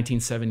 That was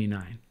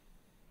 1979.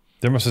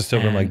 There must have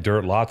still been like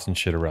dirt lots and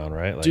shit around,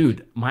 right? Like,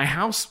 dude, my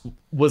house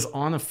was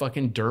on a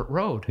fucking dirt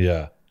road.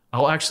 Yeah.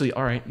 All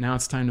right, now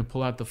it's time to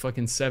pull out the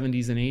fucking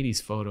 70s and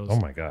 80s photos. Oh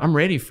my God. I'm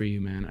ready for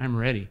you, man. I'm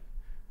ready.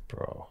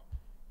 Bro.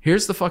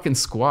 Here's the fucking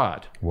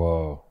squad.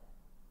 Whoa.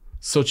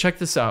 So check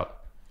this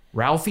out.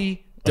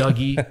 Ralphie,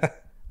 Dougie,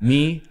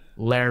 me,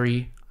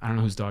 Larry, I don't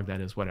know whose dog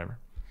that is, whatever.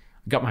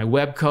 I got my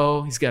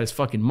Webco. He's got his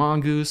fucking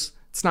Mongoose.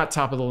 It's not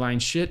top of the line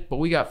shit, but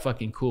we got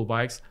fucking cool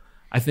bikes.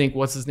 I think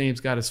what's his name's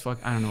got his I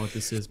don't know what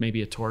this is,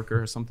 maybe a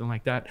Torker or something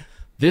like that.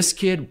 This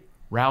kid,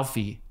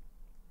 Ralphie,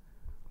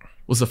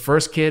 was the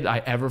first kid I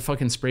ever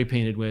fucking spray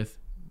painted with.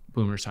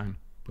 Boomer time.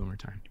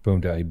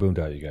 Boomed out. He boomed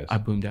out, you guys. I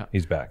boomed out.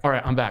 He's back. All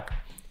right, I'm back.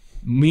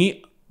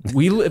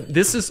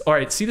 This is all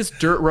right. See this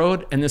dirt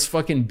road and this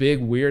fucking big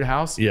weird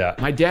house? Yeah.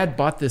 My dad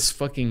bought this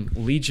fucking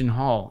Legion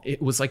Hall.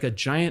 It was like a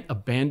giant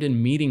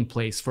abandoned meeting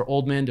place for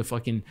old men to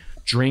fucking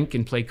drink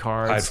and play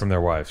cards. Hide from their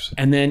wives.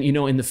 And then, in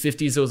the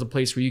 50s, there was a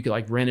place where you could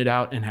like rent it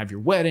out and have your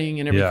wedding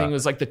and everything. It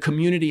was like the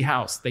community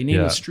house. They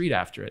named the street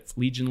after it. It's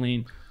Legion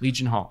Lane,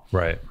 Legion Hall.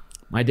 Right.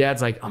 My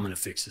dad's like, I'm going to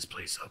fix this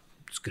place up.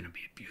 It's going to be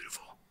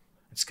beautiful.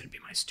 It's going to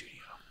be my studio.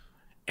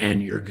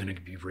 And you're going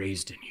to be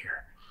raised in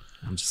here.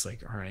 I'm just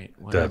like, all right,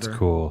 whatever. That's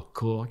cool.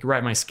 Cool. I could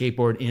ride my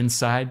skateboard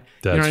inside.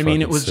 You know what I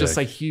mean? It was just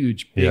like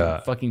huge, big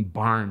fucking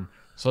barn.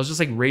 So I was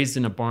just like raised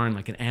in a barn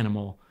like an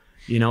animal,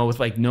 with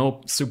like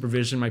no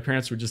supervision. My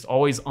parents were just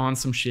always on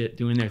some shit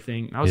doing their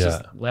thing. I was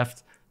just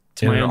left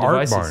to my own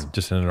devices. Barn,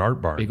 just in an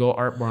art barn. Big old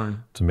art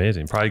barn. It's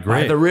amazing. Probably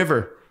great. By the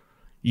river,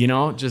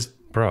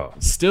 just bro.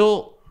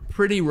 Still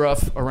pretty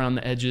rough around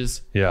the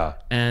edges. Yeah.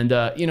 And,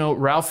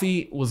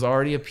 Ralphie was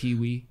already a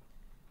peewee.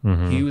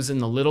 Mm-hmm. He was in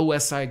the Little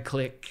West Side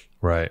clique.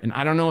 Right. And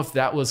I don't know if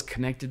that was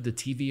connected to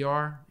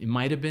TVR. It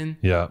might have been.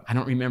 Yeah. I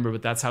don't remember,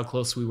 but that's how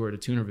close we were to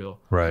Tunerville.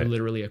 Right.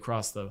 Literally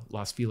across the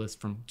Los Feliz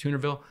from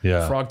Tunerville.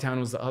 Yeah. Frogtown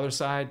was the other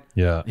side.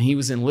 Yeah. And he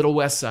was in Little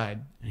West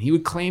Side. And he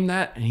would claim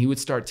that and he would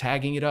start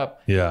tagging it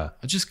up. Yeah.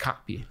 I'd just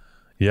copy.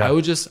 Yeah.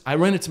 I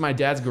ran into my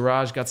dad's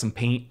garage, got some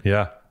paint.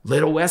 Yeah.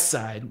 Little West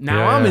Side. Now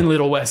Yeah, I'm yeah. in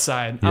Little West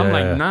Side. Yeah, I'm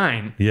like yeah.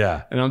 9.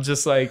 Yeah. And I'm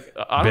just like,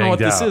 I don't know what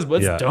Banged this out. is, but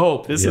it's Yeah.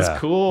 dope. This is Yeah.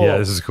 cool. Yeah,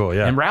 this is cool.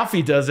 Yeah. And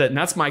Ralphie does it, and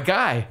that's my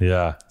guy.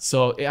 Yeah.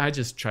 So I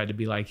just tried to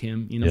be like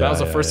him. You know, Yeah, that was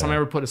the yeah, first time yeah. I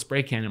ever put a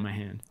spray can in my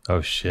hand.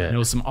 Oh shit. And it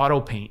was some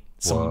auto paint,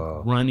 some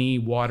Whoa. runny,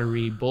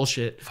 watery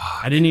bullshit.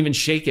 I didn't even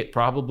shake it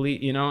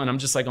probably, you know, and I'm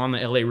just like on the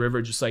LA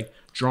River, just like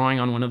drawing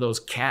on one of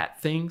those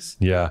cat things.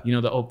 Yeah. You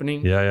know, the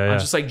opening. Yeah, yeah, yeah. I'm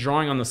just like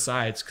drawing on the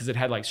sides because it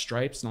had like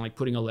stripes and I'm like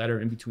putting a letter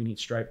in between each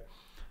stripe.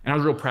 And I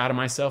was real proud of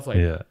myself. Like,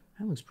 Yeah.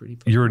 that looks pretty.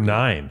 You were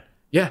 9.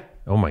 Yeah.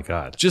 Oh my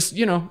God. Just,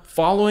 you know,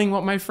 following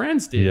what my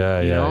friends did.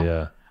 Yeah, you yeah, know?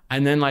 yeah.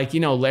 And then like, you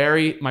know,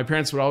 Larry, my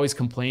parents would always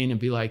complain and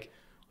be like,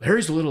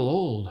 Larry's a little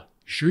old. You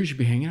sure you should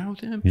be hanging out with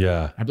him?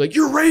 Yeah. I'd be like,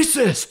 you're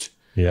racist.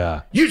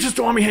 Yeah. You just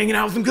don't want me hanging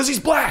out with him because he's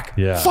black.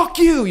 Yeah. Fuck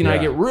you. You know, I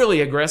Yeah. get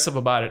really aggressive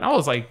about it. And I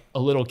was like a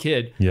little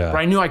kid. Yeah. But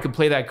I knew I could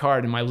play that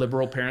card and my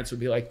liberal parents would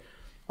be like,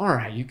 all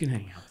right, you can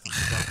hang out with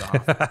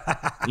him. Fuck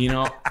off. You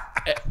know?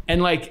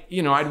 And like,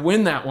 you know, I'd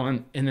win that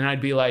one and then I'd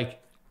be like,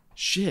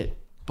 shit,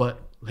 but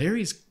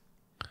Larry's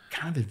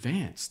kind of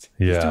advanced.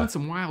 He's Yeah. doing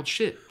some wild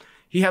shit.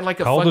 He had like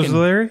a How old fucking... was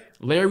Larry?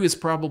 Larry was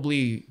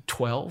probably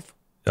 12,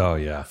 Oh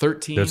yeah.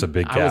 13. There's a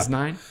big gap. I was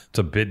 9. It's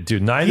a bit,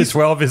 dude. 9 to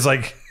 12 is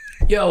like.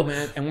 Yo,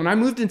 man. And when I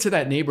moved into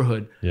that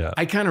neighborhood, Yeah.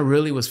 I kind of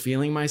really was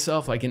feeling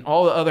myself. Like in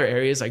all the other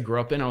areas I grew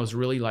up in, I was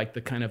really like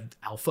the kind of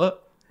alpha.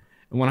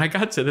 And when I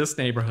got to this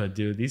neighborhood,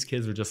 dude, these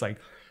kids were just like,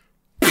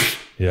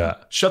 Yeah.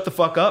 shut the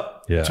fuck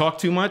up. Yeah. You talk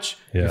too much.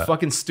 Yeah. You're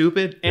fucking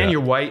stupid. And Yeah.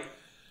 you're white.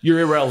 You're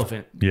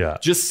irrelevant. Yeah.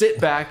 Just sit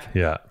back.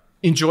 Yeah.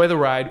 Enjoy the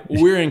ride.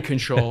 We're in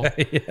control.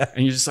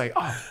 And you're just like,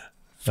 oh,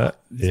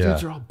 these yeah.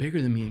 dudes are all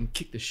bigger than me and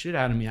kick the shit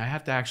out of me. I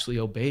have to actually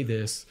obey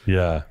this.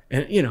 Yeah.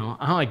 And you know,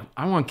 I'm like,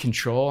 I want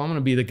control. I'm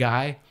gonna be the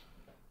guy.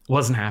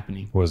 Wasn't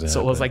happening. So it was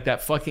happening. like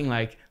that fucking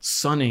like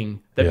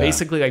sunning that Yeah.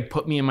 basically like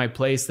put me in my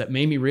place that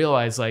made me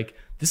realize like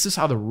this is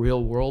how the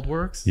real world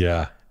works.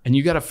 Yeah. And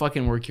you gotta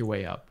fucking work your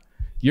way up.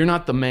 You're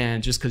not the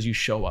man just because you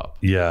show up.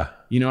 Yeah.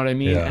 You know what I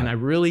mean? Yeah. And I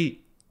really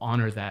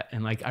honor that.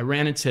 And like I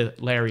ran into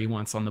Larry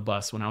once on the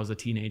bus when I was a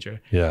teenager.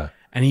 Yeah.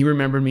 And he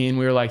remembered me and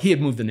we were like, he had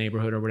moved the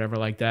neighborhood or whatever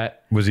like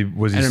that. Was he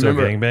I still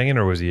remember- gangbanging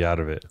or was he out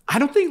of it? I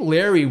don't think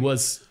Larry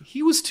was,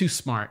 he was too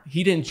smart.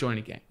 He didn't join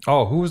a gang.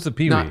 Oh, who was the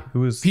Pee-wee? No,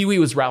 Who was Pee-wee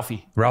was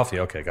Ralphie. Ralphie?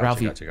 Okay,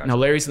 gotcha, gotcha. No,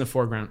 Larry's in the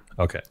foreground.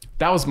 Okay.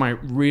 That was my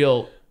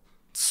real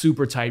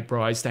super tight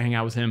bro. I used to hang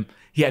out with him.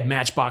 He had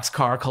Matchbox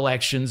car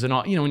collections and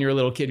all. You know, when you're a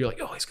little kid, you're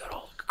like, oh, he's got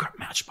all the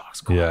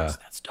Matchbox cars. Yeah.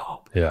 That's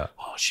dope. Yeah.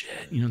 Oh,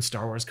 shit. You know, and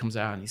Star Wars comes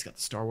out and he's got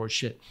the Star Wars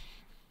shit.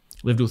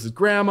 Lived with his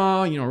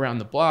grandma, you know, around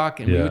the block.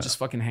 And we Yeah. would just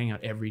fucking hang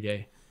out every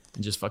day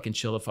and just fucking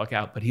chill the fuck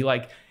out. But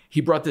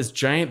he brought this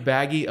giant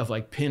baggie of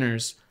like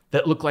pinners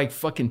that looked like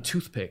fucking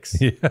toothpicks.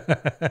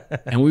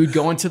 And we would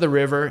go into the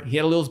river. He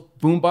had a little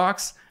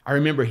boombox. I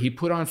remember he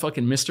put on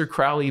fucking Mr.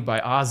 Crowley by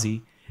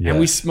Ozzy. Yeah. And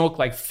we smoked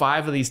like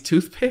 5 of these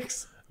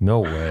toothpicks. No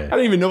way. I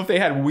didn't even know if they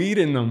had weed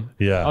in them.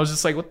 Yeah. I was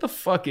just like, what the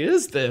fuck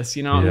is this?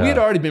 You know, and Yeah. we had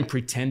already been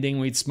pretending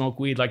we'd smoke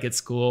weed like at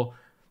school.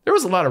 There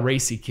was a lot of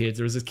racy kids.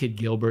 There was this kid,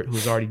 Gilbert, who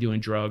was already doing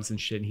drugs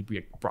and shit. And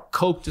he brought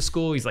coke to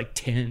school. He's like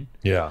 10.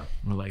 Yeah.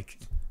 We're like,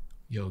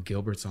 yo,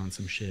 Gilbert's on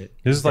some shit.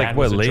 This is His like dad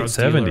what, was a late drug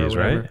dealer or 70s,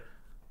 right? whatever.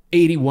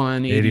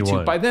 81, 82.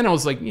 81. By then I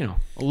was like, you know,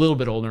 a little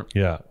bit older.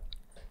 Yeah.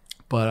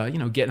 But, you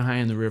know, getting high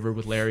in the river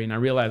with Larry. And I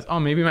realized, oh,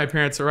 maybe my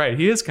parents are right.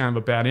 He is kind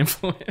of a bad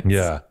influence.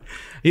 Yeah.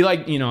 He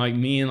like, you know, like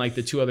me and like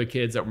the 2 other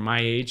kids that were my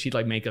age, he'd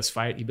like make us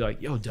fight. He'd be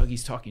like, yo,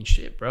 Dougie's talking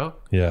shit, bro.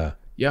 Yeah.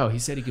 Yo, he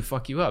said he could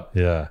fuck you up.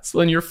 Yeah. So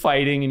then you're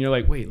fighting and you're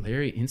like, wait,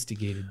 Larry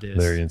instigated this.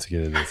 Larry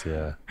instigated this,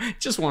 yeah.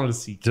 Just wanted to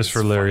see kids Just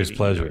for Larry's fighting,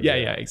 pleasure. you know?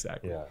 Yeah,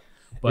 exactly. Yeah.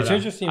 But, It's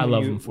interesting I when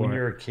love you, him for when it.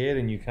 you're a kid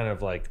and you kind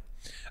of like,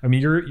 I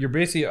mean, you're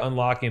basically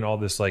unlocking all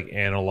this like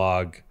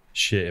analog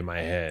shit in my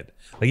head.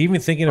 Like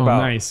even thinking Oh,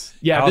 about nice.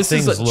 Yeah, how this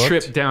is things a looked.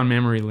 trip down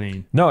memory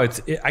lane. No, I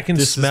can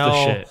This is the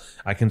smell. shit.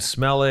 I can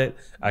smell it.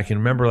 I can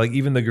remember like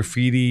even the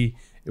graffiti.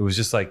 It was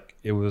just like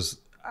it was.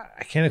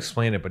 I can't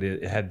explain it, but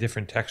it had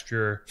different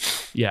texture.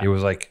 Yeah. It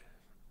was like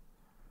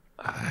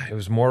it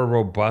was more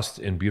robust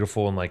and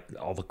beautiful, and like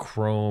all the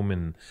chrome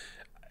and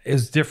it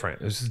was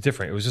different. It was just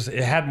different. It was just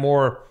it had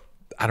more.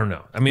 I don't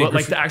know. I mean, But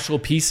like the actual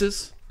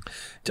pieces?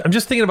 I'm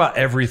just thinking about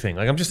everything.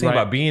 Like I'm just thinking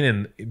Right. about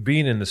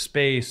being in the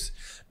space,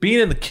 being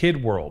in the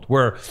kid world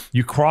where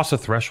you cross a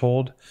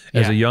threshold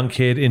as Yeah. a young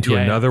kid into Yeah,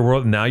 another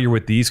world. Now you're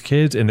with these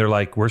kids and they're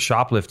like, we're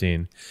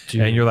shoplifting.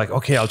 Dude. And you're like,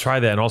 okay, I'll try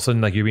that. And all of a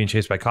sudden like you're being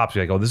chased by cops.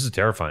 You're like, oh, this is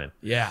terrifying.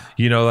 Yeah.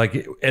 You know,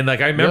 like, and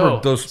like, I remember Yo,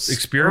 those Early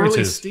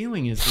experiences.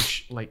 stealing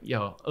is like,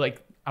 yo,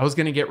 like I was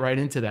going to get right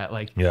into that.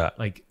 Like, Yeah.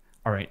 like,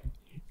 all right,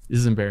 this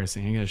is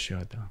embarrassing. I got to show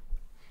it though.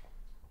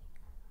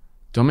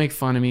 Don't make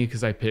fun of me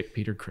because I picked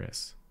Peter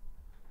Criss.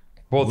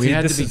 Well, we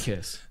had to be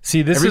Kiss.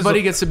 See,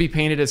 everybody gets to be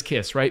painted as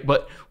Kiss, right?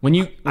 But when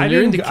you're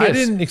into Kiss, I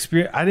didn't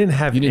experience. I didn't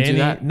have didn't any. do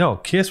that? No,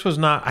 Kiss was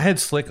not. I had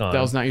Slick on.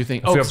 That was not your thing.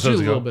 A few Because you're a episodes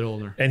little ago. bit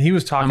older. And he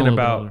was talking older.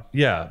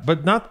 about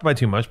but not by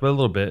too much, but a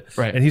little bit.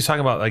 Right. And he's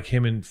talking about like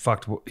him and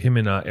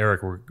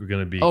Eric were going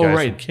to be Oh, guys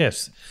right. from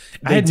Kiss.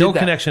 They I had did no that.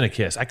 connection to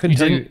Kiss. I couldn't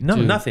tell you. No,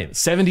 Dude, nothing.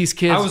 70s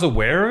Kiss. I was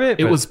aware of it.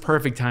 It but- was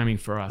perfect timing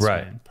for us,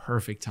 Right. man.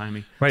 Perfect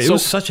timing. right. So, It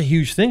was such a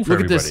huge thing for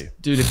look everybody. at this,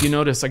 dude. If you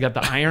notice, I got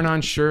the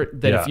iron-on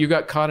shirt that Yeah. if you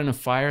got caught in a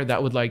fire,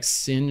 that would like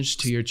singe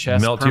to your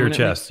chest, Melt to your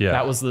permanently. chest, yeah.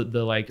 That was the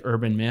like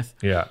urban myth.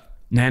 Yeah.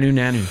 Nanu.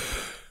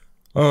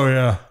 Oh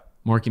yeah.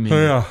 Morky Man. Oh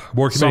yeah.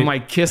 Morky So Man. I'm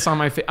like Kiss on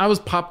my face. I was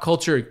pop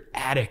culture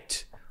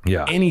addict.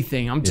 Yeah.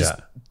 Anything. I'm just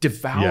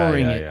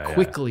devouring it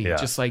quickly. yeah,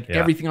 Just like yeah.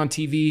 everything on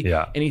TV.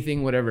 Yeah.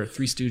 Anything, whatever.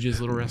 Three Stooges,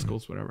 Little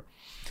Rascals, whatever.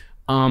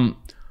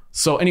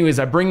 So anyways,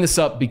 I bring this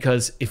up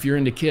because if you're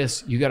into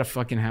Kiss, you got to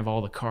fucking have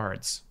all the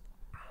cards.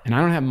 And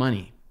I don't have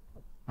money.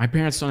 My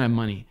parents don't have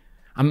money.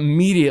 I'm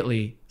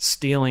immediately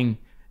stealing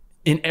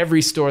in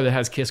every store that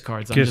has Kiss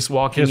cards. I'm just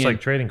walking Kiss in.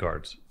 like trading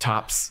cards.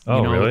 Tops.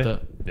 Oh, really?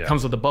 With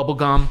comes with the bubble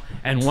gum,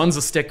 and one's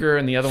a sticker,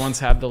 and the other ones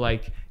have the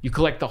like. You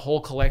collect the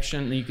whole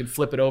collection, and you can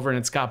flip it over, and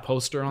it's got a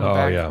poster on the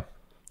back. Oh yeah.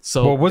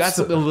 So Well, that's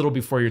a little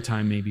before your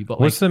time, maybe. But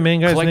what's like, the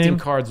main guy's collecting name?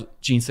 cards.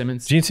 Gene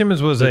Simmons. Gene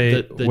Simmons was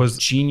the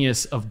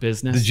genius of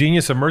business. the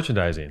genius of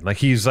merchandising. Like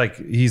he's like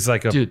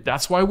a Dude,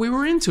 that's why we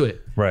were into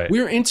it. Right.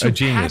 We were into A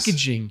genius.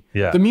 packaging.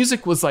 Yeah. The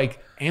music was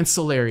like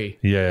ancillary.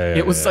 Yeah,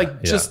 It was yeah, like yeah.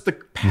 just the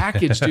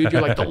package, dude.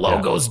 You're like, the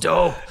logo's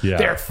dope. Yeah.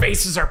 Their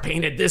faces are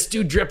painted. This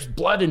dude drips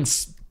blood and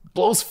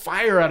blows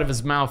fire out of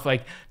his mouth,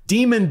 like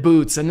demon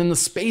boots. And then the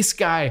space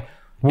guy.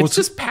 Well, it's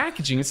just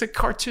packaging. It's a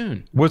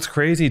cartoon. What's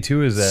crazy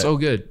too is that So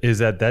good. is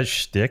that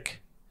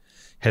shtick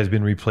has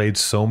been replayed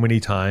so many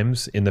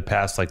times in the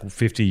past like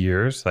 50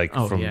 years. Like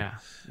from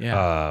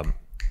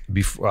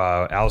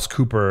before Alice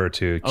Cooper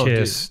to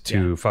Kiss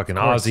to fucking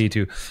Ozzy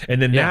to,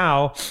 and then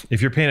now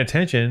if you're paying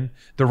attention,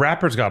 the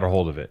rappers got a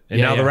hold of it,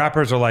 and now the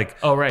rappers are like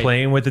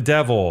playing with the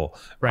devil.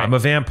 Right. I'm a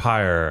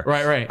vampire.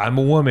 Right. I'm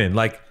a woman.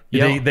 Like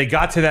they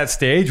got to that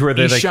stage where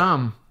they're like,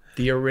 Isham,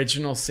 the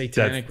original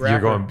satanic you're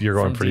rapper. going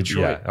from pretty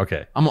Detroit. yeah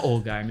okay. I'm an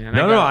old guy, man.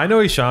 No, I know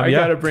Isham. I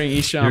gotta bring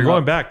Isham. You're going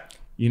up. back.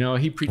 You know,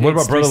 he predates What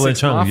about Brother 3 Lin 6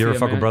 Chung? Mafia, You ever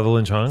fuck man. with Brother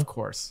Lin Chung? Of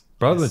course.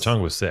 Brother Lin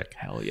Chung was sick.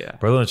 Hell yeah.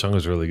 Brother Lin Chung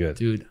was really good.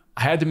 Dude,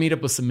 I had to meet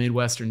up with some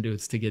Midwestern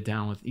dudes to get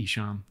down with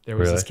Isham. There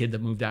was Really? this kid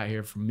that moved out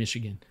here from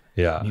Michigan.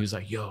 Yeah. And he was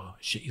like, yo,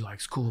 shit you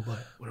like's cool, but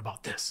what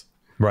about this?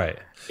 Right.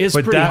 It's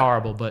But pretty that-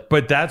 horrible, but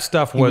But that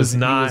stuff he was he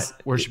not. was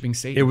worshiping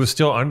Satan. It was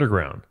still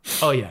underground.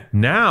 Oh, yeah.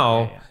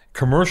 Now,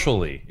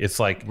 commercially, it's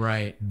like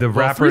Right. the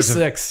rappers.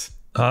 3-6.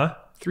 Huh?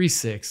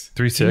 3-6.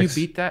 3-6? Can you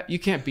beat that? You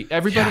can't beat.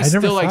 Everybody's I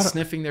never still like thought of-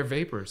 sniffing their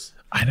vapors.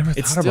 I never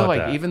It's thought still about like,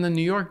 that. even the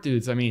New York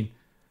dudes, I mean,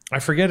 I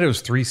forget it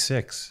was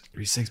 3-6.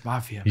 3-6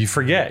 Mafia. You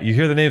forget. You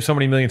hear the name so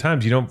many million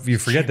times. You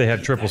forget they had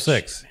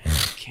 666. You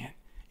can't.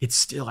 It's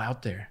still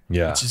out there.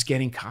 Yeah. It's just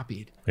getting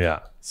copied. Yeah.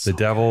 The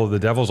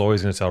devil's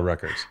always going to sell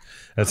records.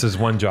 That's his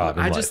one job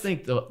in I life. just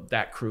think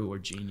that crew were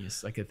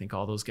genius. Like I think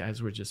all those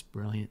guys were just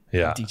brilliant.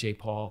 Yeah. DJ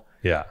Paul.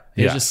 Yeah.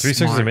 They're Yeah. just 3-6 is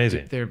smart.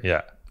 amazing. They're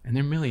and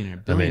they're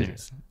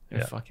billionaires. They're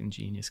Yeah. fucking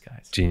genius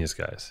guys. Genius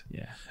guys.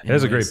 Yeah. That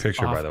is a Anyways, great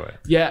picture, by the way.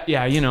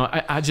 Yeah. You know,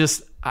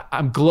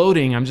 I'm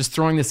gloating. I'm just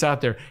throwing this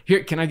out there.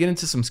 Here, can I get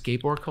into some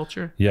skateboard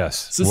culture?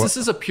 Yes. Since this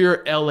is a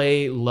pure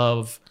LA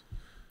love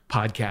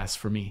podcast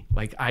for me.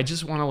 Like I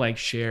just want to like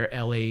share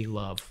LA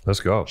love. Let's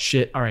go.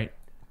 Shit. All right.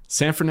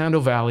 San Fernando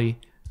Valley,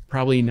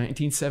 probably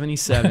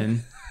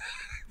 1977.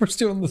 We're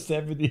still in the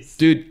 70s.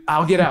 Dude,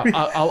 I'll get out.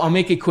 I'll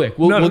make it quick.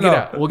 We'll get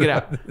out. We'll get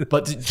out.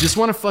 But just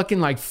want to fucking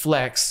like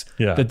flex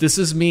that this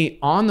is me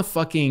on the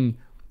fucking,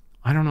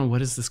 I don't know,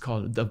 what is this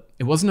called?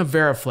 It wasn't a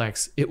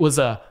Veriflex. It was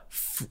a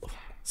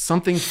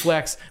something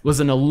flex. It was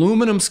an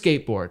aluminum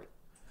skateboard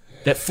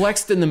that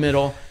flexed in the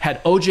middle,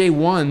 had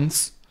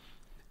OJ1s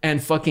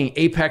and fucking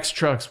Apex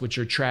trucks, which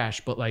are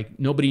trash, but like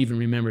nobody even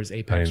remembers I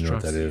Apex don't even know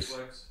what trucks. that is.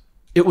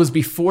 It was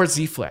before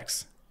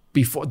Z-Flex.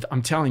 Before,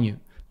 I'm telling you,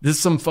 this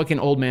is some fucking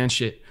old man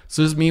shit.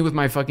 So this is me with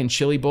my fucking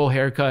chili bowl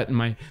haircut and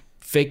my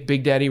fake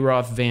Big Daddy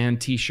Roth Van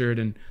t-shirt.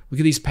 And look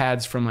at these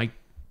pads from like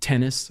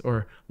tennis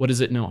or what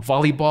is it? No,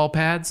 volleyball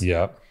pads.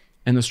 Yep.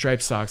 And the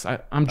striped socks.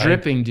 I'm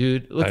dripping,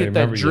 dude. Look I at that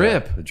remember,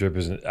 drip. yeah, the drip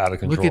is out of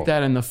control. Look at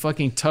that. And the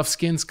fucking Tough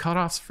Skins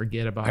cutoffs.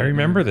 Forget about it. I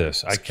remember man.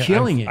 this.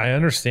 Killing it. I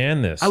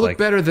understand this. I look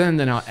better then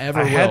than I'll ever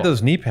I will. had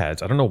those knee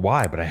pads. I don't know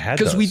why, but I had those.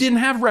 Because we didn't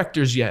have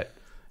Rectors yet.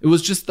 It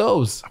was just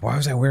those. Why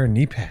was I wearing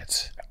knee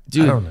pads?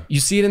 Dude, I don't know. you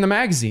see it in the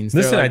magazines.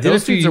 Listen, Like, I did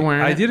those dudes are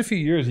wearing I it. did a few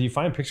years, and you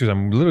find pictures.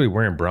 I'm literally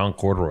wearing brown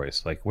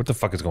corduroys. Like, what the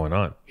fuck is going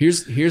on?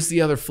 Here's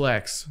the other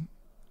flex.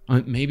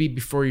 Maybe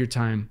before your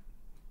time.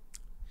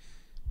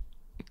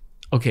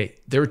 Okay,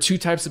 there were two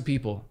types of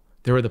people.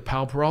 There were the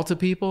Pal Peralta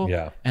people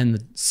and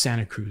the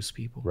Santa Cruz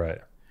people. Right.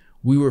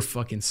 We were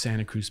fucking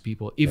Santa Cruz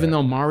people. Even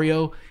though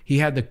Mario, he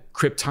had the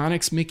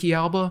Kryptonics Mickey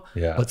Alba,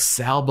 but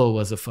Salbo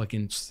was a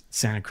fucking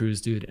Santa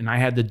Cruz dude. And I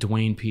had the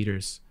Dwayne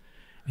Peters.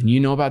 And you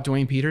know about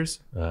Dwayne Peters?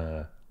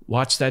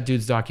 Watch that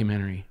dude's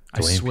documentary.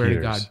 I swear to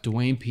God,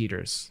 Dwayne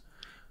Peters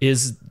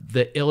is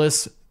the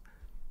illest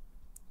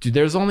Dude,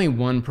 there's only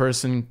one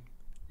person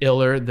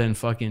iller than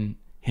fucking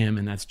him,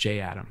 and that's Jay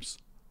Adams.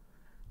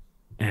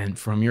 And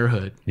from your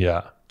hood.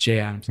 Yeah. Jay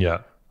Adams.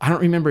 Yeah. I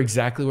don't remember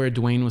exactly where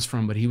Dwayne was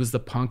from, but he was the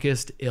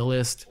punkest,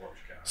 illest,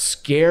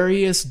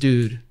 scariest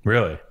dude.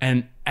 Really?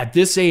 And at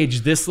this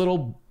age, this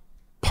little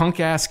punk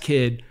ass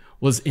kid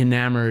was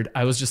enamored.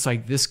 I was just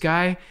like, this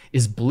guy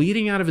is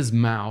bleeding out of his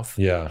mouth.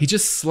 Yeah. He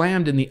just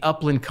slammed in the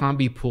upland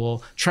combi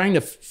pool, trying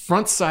to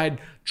front side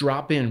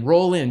drop in,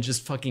 roll in,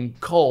 just fucking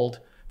cold.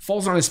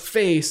 Falls on his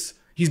face.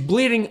 He's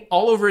bleeding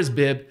all over his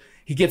bib.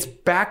 He gets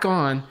back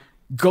on,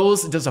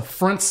 does a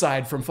front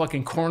side from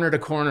fucking corner to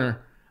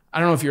corner. I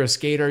don't know if you're a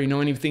skater, you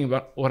know anything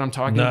about what I'm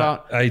talking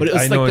about, but it was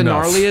like the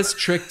gnarliest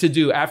trick to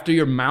do after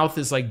your mouth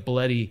is like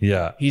bloody.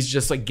 Yeah. He's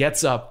just like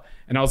gets up,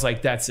 and I was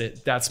like, that's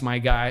it. That's my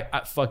guy.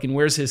 Fucking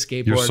where's his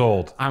skateboard? You're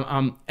sold.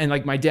 And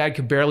like my dad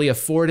could barely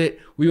afford it.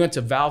 We went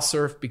to Val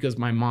Surf because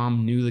my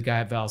mom knew the guy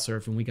at Val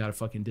Surf, and we got a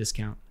fucking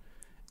discount.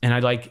 And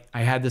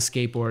I had the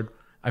skateboard.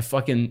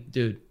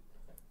 Dude,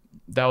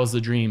 that was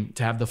the dream,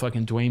 to have the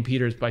fucking Dwayne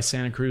Peters by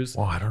Santa Cruz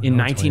in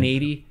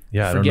 1980.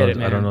 Yeah, forget it,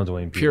 man. I don't know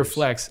Dwayne Peters. Pure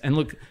flex. And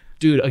look,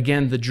 dude,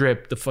 again, the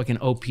drip, the fucking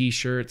OP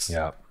shirts.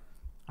 Yeah.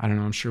 I don't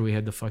know. I'm sure we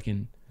had the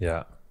fucking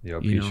the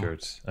OP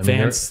shirts. I mean,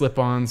 Vans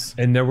slip-ons.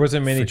 And there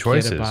wasn't many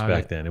choices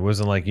back then. It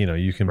wasn't like,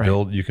 you can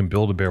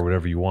build a bear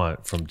whatever you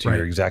want to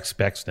your exact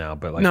specs now.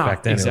 But like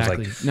back then, it was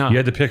like you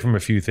had to pick from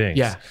a few things.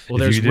 Yeah. Well,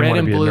 there's red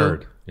and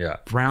blue,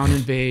 brown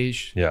and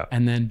beige, yeah,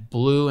 and then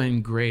blue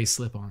and gray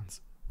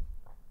slip-ons.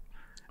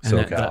 And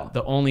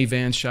the only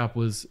Vans shop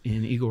was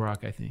in Eagle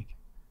Rock, I think.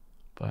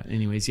 But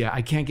anyways, yeah,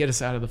 I can't get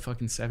us out of the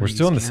fucking 70s. We're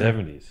still in the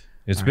 70s.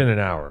 It's been an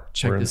hour.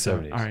 Check We're this in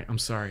out. the 70s. All right, I'm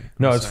sorry.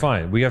 No, it's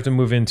fine. We have to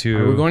move into...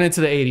 Right, we're going into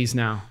the 80s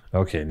now.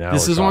 Okay, now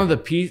this is one of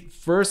the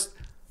first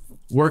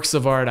works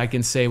of art I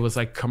can say was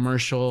like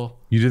commercial...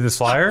 You did this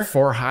flyer?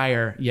 For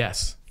hire,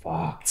 yes.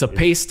 Fuck. It's a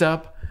paste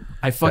up.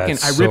 I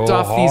ripped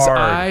off these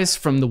eyes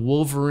from the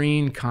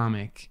Wolverine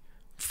comic.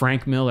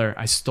 Frank Miller.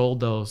 I stole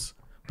those.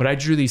 But I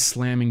drew these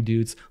slamming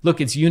dudes. Look,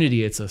 it's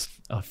unity. It's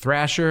a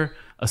thrasher,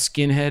 a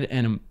skinhead,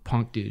 and a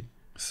punk dude.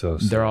 So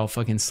they're all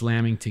fucking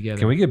slamming together.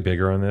 Can we get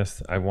bigger on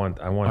this? I want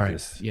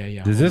this.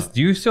 Yeah.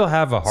 Do you still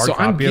have a hard copy of this?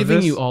 So I'm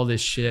giving you all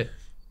this shit.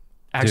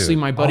 Actually,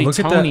 my buddy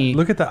Tony,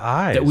 look at the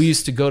eyes that we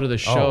used to go to the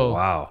show. Oh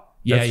wow.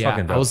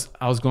 Yeah.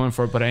 I was going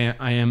for it, but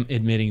I am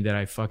admitting that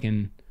I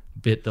fucking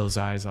bit those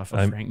eyes off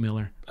of Frank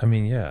Miller. I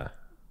mean, yeah.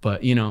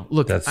 But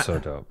look, that's so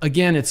dope.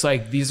 Again, it's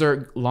like these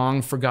are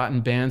long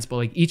forgotten bands, but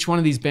like each one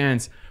of these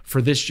bands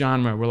for this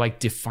genre were like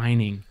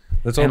defining.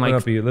 Let's open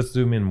up. Let's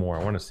zoom in more.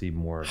 I want to see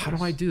more. How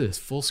do I do this?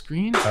 Full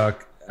screen?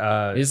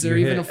 Is there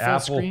even a full Apple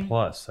screen?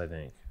 Plus, I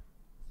think.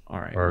 All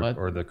right.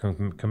 Or the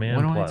Command Plus.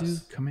 What do I do?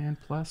 Command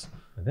Plus?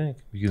 I think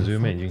you can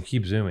zoom in. You can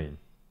keep zooming.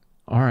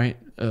 All right.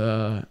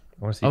 I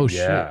want to see. Oh shit.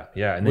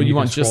 Yeah. And then you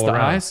want just the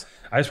eyes?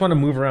 I just want to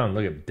move around.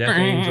 Look at Death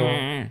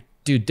Angel.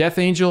 Dude, Death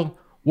Angel.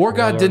 War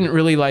God didn't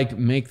really like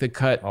make the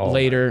cut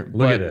later.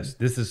 Look at this.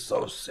 This is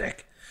so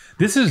sick.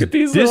 This is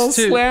these little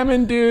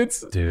slamming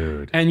dudes.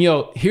 Dude. And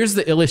here's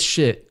the illest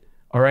shit.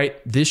 All right.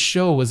 This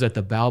show was at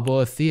the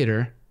Balboa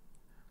Theater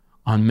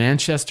on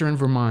Manchester and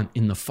Vermont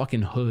in the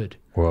fucking hood.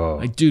 Whoa.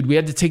 Like, dude, we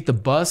had to take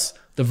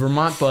the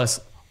Vermont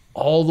bus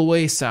all the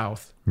way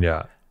south.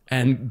 Yeah.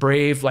 And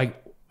Brave,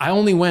 like, I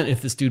only went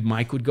if this dude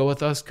Mike would go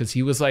with us because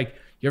he was like,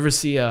 you ever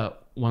see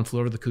One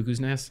Flew Over the Cuckoo's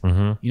Nest?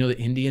 Mm-hmm. You know the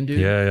Indian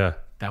dude? Yeah.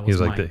 That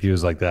was Mike. He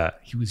was like that.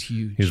 He was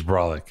huge. He was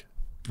brolic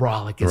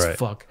as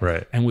fuck.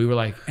 Right. And we were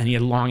like, and he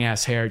had long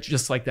ass hair,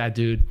 just like that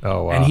dude.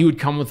 Oh, wow. And he would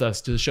come with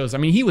us to the shows. I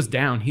mean, he was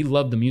down. He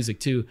loved the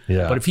music too.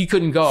 Yeah. But if he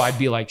couldn't go, I'd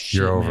be like, shit,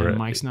 You're over man, it.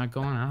 Mike's not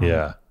going. I don't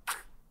know.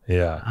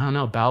 Yeah. I don't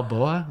know.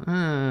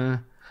 Balboa?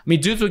 I mean,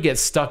 dudes would get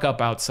stuck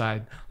up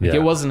outside. Like,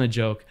 it wasn't a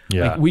joke.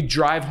 Yeah. Like, we'd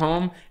drive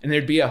home and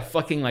there'd be a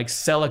fucking like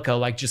Celica,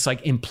 like just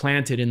like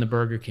implanted in the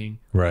Burger King.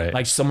 Right.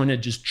 Like someone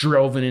had just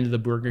driven into the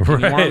Burger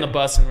King. Right. We're on the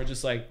bus and we're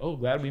just like, oh,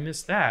 glad we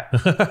missed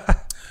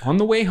that. On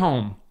the way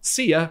home.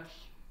 See ya.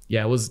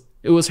 Yeah,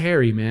 it was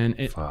hairy, man.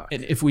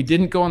 And if we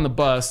didn't go on the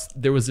bus,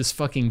 there was this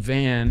fucking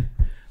van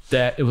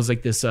that it was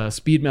like this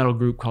speed metal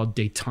group called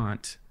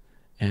Détente.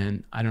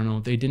 And I don't know,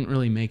 they didn't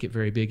really make it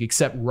very big,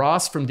 except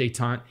Ross from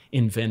Détente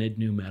invented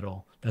nu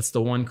metal. That's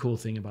the one cool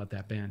thing about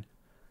that band.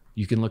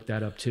 You can look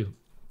that up too.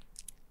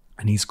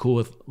 And he's cool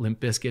with Limp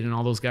Bizkit and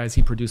all those guys.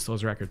 He produced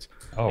those records.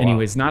 Oh,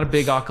 anyways, not a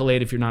big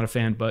accolade if you're not a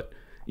fan, but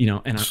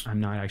and I'm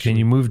not actually. Can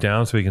you move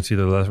down so we can see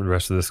the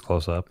rest of this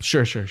close up?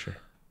 Sure.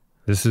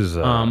 This is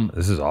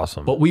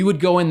awesome. But we would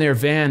go in their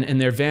van, and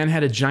their van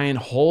had a giant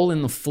hole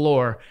in the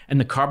floor,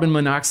 and the carbon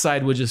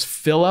monoxide would just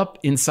fill up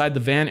inside the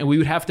van, and we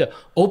would have to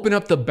open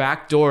up the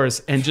back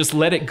doors and just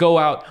let it go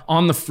out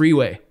on the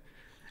freeway,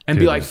 and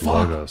be like,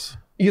 "Fuck." Logos.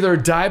 Either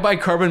die by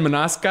carbon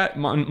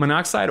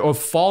monoxide or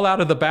fall out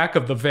of the back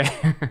of the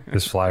van.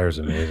 This flyer is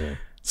amazing.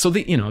 So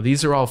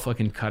these are all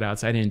fucking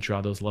cutouts. I didn't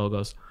draw those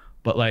logos,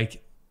 but I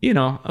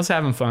was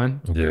having fun.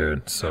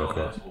 Dude, so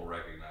cool.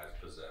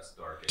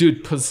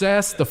 Dude,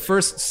 Possessed, the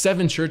first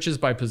 7 churches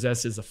by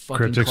Possessed is a fucking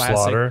Cryptic classic.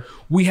 Slaughter.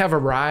 We Have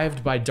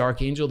Arrived by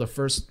Dark Angel, the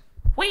first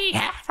We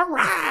Have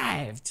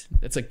arrived.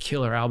 That's a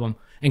killer album.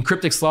 And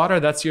Cryptic Slaughter,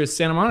 that's your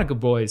Santa Monica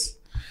boys.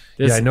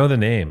 Yeah, I know the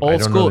name. Old I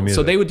don't school. know the music.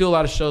 So they would do a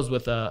lot of shows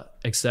with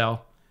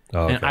Excel.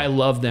 Oh, okay. And I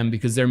loved them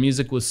because their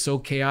music was so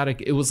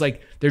chaotic. It was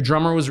like their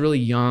drummer was really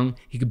young.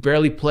 He could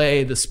barely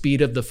play the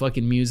speed of the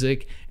fucking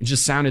music. It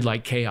just sounded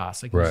like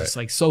chaos. Like it was just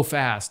like so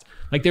fast.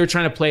 Like they were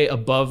trying to play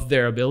above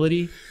their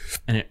ability,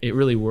 and it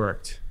really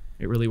worked.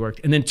 It really worked.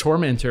 And then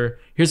Tormentor,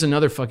 here's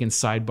another fucking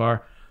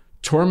sidebar.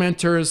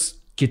 Tormentor's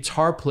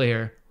guitar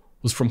player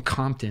was from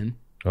Compton.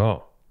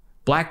 Oh.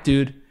 Black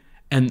dude.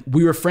 And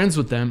we were friends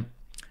with them.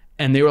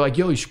 And they were like,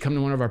 yo, you should come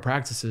to one of our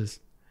practices.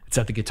 It's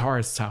at the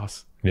guitarist's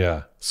house.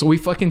 Yeah. So we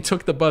fucking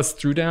took the bus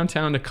through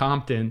downtown to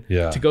Compton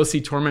to go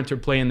see Tormentor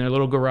play in their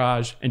little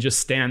garage and just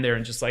stand there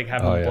and just like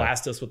have them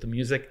blast us with the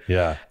music.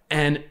 Yeah.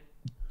 And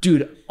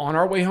dude, on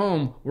our way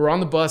home, we're on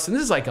the bus, and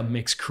this is like a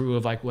mixed crew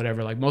of like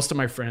whatever. Like most of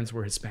my friends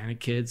were Hispanic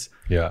kids.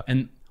 Yeah.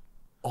 And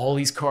all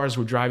these cars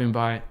were driving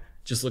by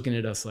just looking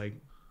at us like,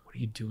 what are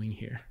you doing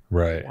here?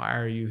 Right. Why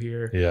are you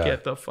here? Yeah.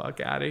 Get the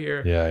fuck out of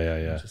here.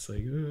 Yeah. Just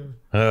like,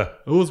 it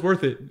was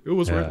worth it. It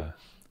was worth it.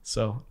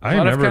 So a I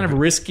lot of kind of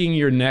risking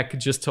your neck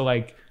just to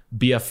like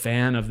be a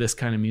fan of this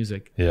kind of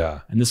music.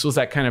 Yeah. And this was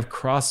that kind of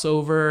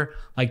crossover.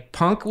 Like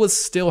punk was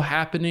still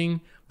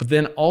happening, but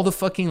then all the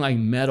fucking like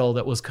metal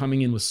that was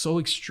coming in was so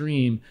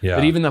extreme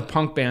that even the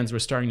punk bands were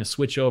starting to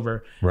switch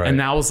over. Right. And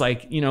that was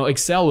like, you know,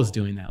 Excel was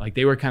doing that. Like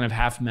they were kind of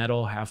half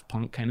metal, half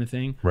punk kind of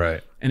thing.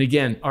 Right. And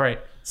again, all right,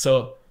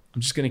 so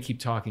I'm just going to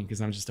keep talking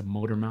because I'm just a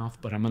motor mouth,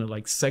 but I'm going to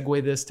like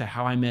segue this to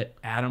how I met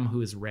Adam,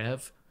 who is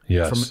Rev.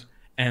 Yes.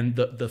 And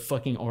the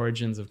fucking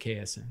origins of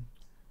KSN.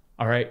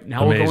 All right,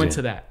 now we'll go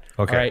into that.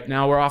 Okay. All right,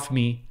 now we're off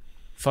me.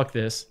 Fuck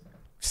this.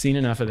 Seen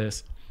enough of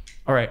this.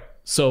 All right,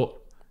 so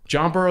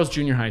John Burroughs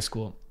Junior High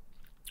School.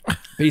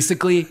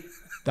 Basically,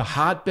 the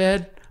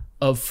hotbed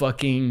of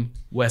fucking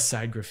West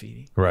Side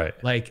graffiti. Right.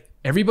 Like,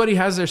 everybody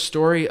has their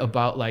story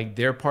about, like,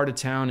 their part of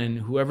town and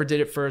whoever did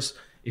it first.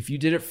 If you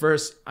did it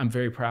first, I'm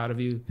very proud of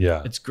you.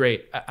 Yeah. It's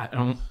great. I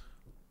don't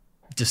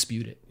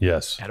dispute it.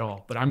 Yes. At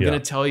all. But I'm going to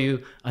tell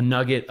you a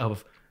nugget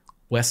of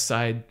West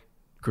Side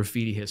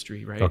graffiti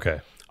history, right?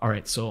 Okay. All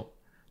right, so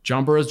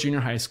John Burroughs Junior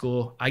High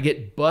School. I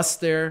get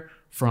bused there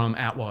from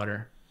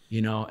Atwater,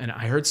 you know, and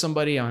I heard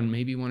somebody on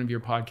maybe one of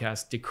your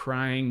podcasts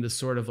decrying the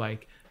sort of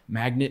like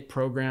magnet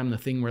program, the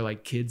thing where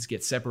like kids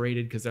get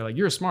separated because they're like,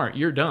 you're smart,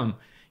 you're dumb,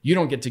 you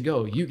don't get to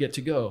go, you get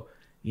to go,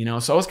 you know?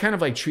 So I was kind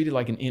of like treated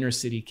like an inner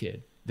city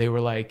kid. They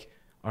were like,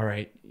 all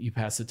right, you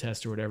passed the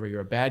test or whatever,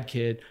 you're a bad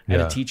kid. I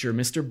had a teacher,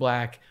 Mr.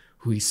 Black,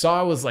 who he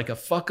saw was like a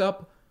fuck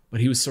up, but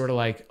he was sort of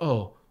like,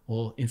 oh,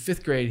 well, in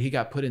 5th grade, he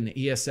got put in the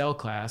ESL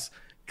class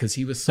because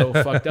he was so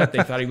fucked up,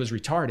 they thought he was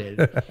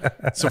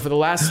retarded. So for the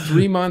last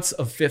 3 months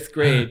of 5th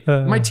grade,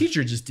 my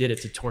teacher just did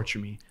it to torture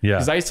me. Yeah.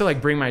 Because I used to like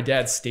bring my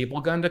dad's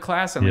staple gun to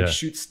class and like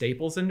shoot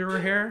staples into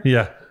her hair.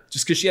 Yeah.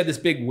 Just because she had this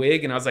big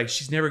wig and I was like,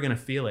 she's never going to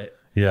feel it.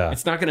 Yeah.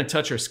 It's not going to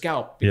touch her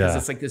scalp because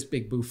it's like this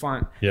big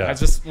bouffant. Yeah. I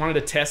just wanted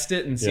to test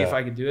it and see if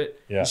I could do it.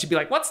 Yeah. And she'd be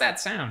like, what's that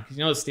sound? Because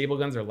you know, the staple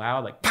guns are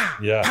loud, like, pow,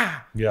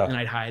 pow. Yeah. And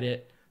I'd hide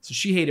it. So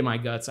she hated my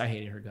guts. I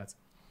hated her guts.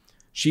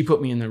 She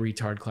put me in the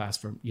retard class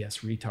for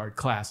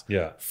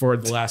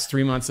the last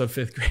 3 months of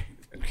 5th grade.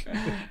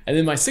 And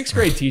then my 6th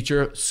grade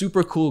teacher,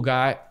 super cool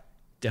guy,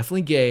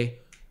 definitely gay,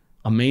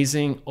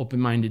 amazing,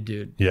 open-minded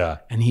dude. Yeah.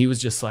 And he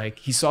was just like,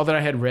 he saw that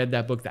I had read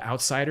that book, The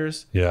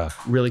Outsiders,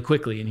 really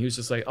quickly. And he was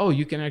just like, oh,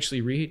 you can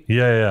actually read?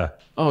 Yeah.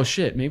 Oh,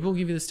 shit, maybe we'll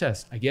give you this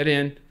test. I get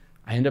in,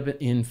 I end up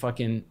in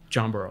fucking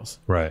John Burroughs.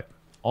 Right.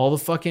 All the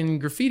fucking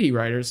graffiti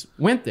writers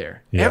went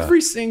there. Yeah.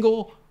 Every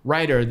single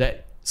writer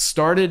that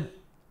started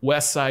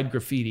West Side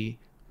graffiti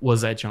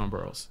was at John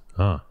Burroughs.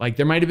 Huh. Like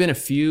there might have been a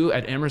few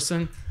at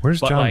Emerson.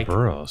 Where's John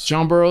Burroughs?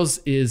 John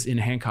Burroughs is in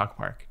Hancock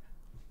Park.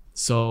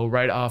 So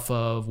right off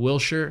of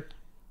Wilshire.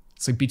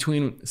 It's like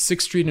between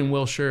 6th Street and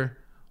Wilshire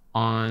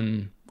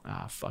on,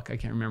 I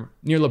can't remember.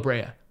 Near La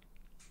Brea.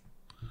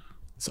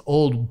 It's an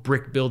old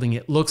brick building.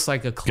 It looks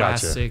like a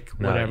classic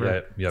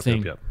thing.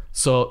 Yep.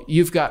 So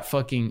you've got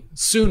fucking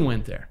Soon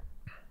went there.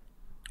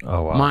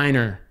 Oh, wow.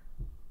 Minor,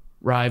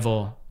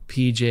 Rival,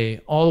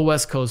 PJ, all the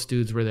West Coast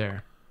dudes were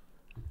there.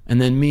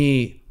 And then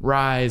me,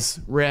 Rise,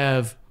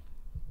 Rev,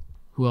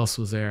 who else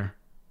was there?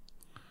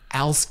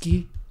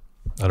 Alski.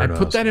 I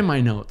put that in my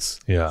notes.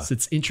 Yeah. So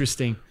it's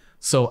interesting.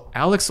 So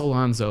Alex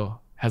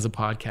Alonso has a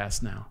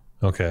podcast now.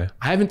 Okay.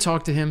 I haven't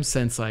talked to him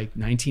since like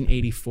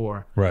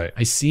 1984. Right.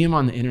 I see him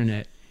on the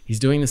internet. He's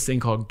doing this thing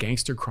called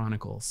Gangster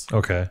Chronicles.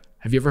 Okay.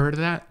 Have you ever heard of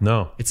that?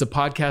 No. It's a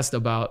podcast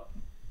about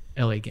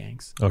LA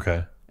gangs.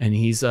 Okay. And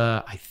he's,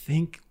 I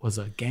think, was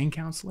a gang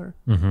counselor.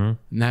 Mm-hmm. And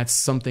that's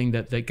something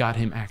that got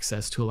him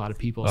access to a lot of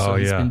people. So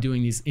he's been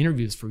doing these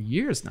interviews for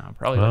years now,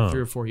 probably like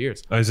 3 or 4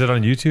 years. Is it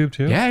on YouTube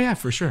too? Yeah,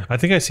 for sure. I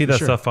think I see that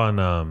stuff on,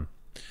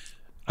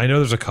 I know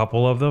there's a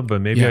couple of them,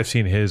 but maybe I've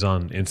seen his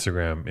on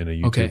Instagram in a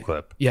YouTube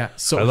clip. Yeah.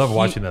 So I love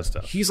watching that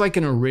stuff. He's like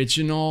an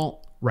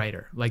original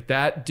writer. Like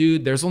that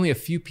dude, there's only a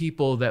few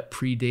people that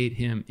predate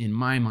him in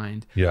my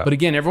mind. Yeah. But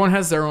again, everyone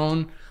has their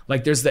own,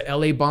 like there's the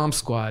LA Bomb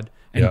Squad.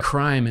 and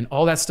crime and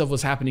all that stuff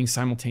was happening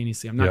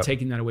simultaneously. I'm not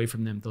taking that away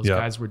from them. Those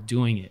guys were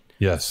doing it.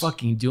 Yes.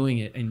 Fucking doing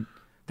it. And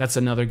that's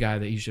another guy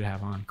that you should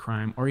have on,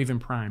 Crime or even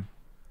Prime.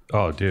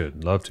 Oh,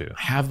 dude, love to.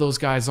 Have those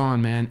guys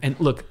on, man. And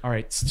look, all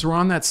right, since we're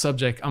on that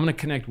subject, I'm going to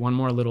connect one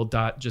more little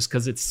dot just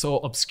because it's so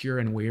obscure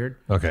and weird.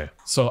 Okay.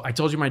 So I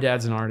told you my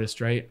dad's an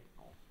artist, right?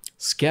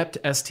 Skept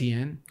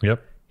STN.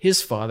 Yep.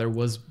 His father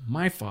was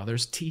my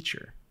father's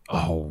teacher.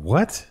 Oh,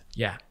 what?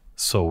 Yeah.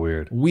 So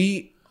weird.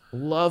 We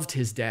loved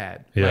his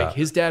dad. Yeah. Like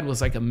his dad was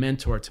like a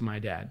mentor to my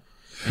dad.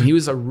 And he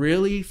was a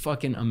really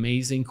fucking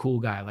amazing, cool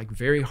guy. Like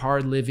very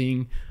hard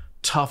living,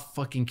 tough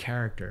fucking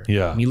character.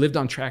 Yeah. And he lived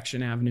on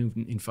Traction Avenue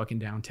in fucking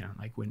downtown,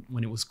 like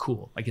when it was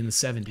cool, like in the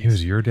 70s. He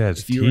was your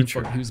dad's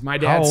teacher. He was my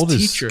dad's teacher. How old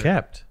teacher. is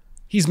Skept?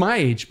 He's my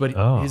age, but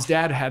his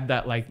dad had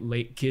that like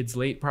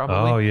late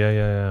probably. Oh,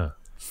 yeah.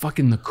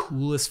 Fucking the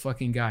coolest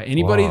fucking guy.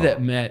 Anybody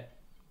that met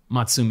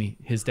Matsumi,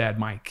 his dad,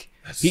 Mike,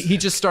 he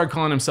just started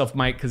calling himself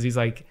Mike because he's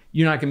like,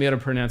 you're not going to be able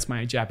to pronounce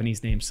my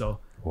Japanese name. So,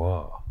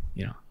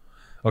 you know.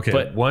 Okay.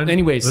 But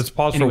anyways, let's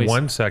pause for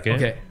 1 second.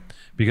 Okay.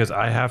 Because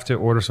I have to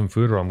order some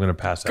food or I'm going to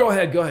pass out. Go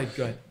ahead.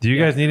 Do you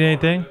guys need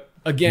anything?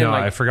 Again, no,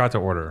 like, I forgot to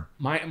order.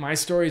 My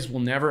stories will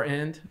never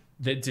end.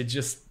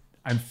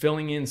 I'm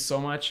filling in so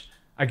much.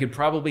 I could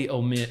probably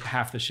omit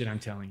half the shit I'm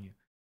telling you.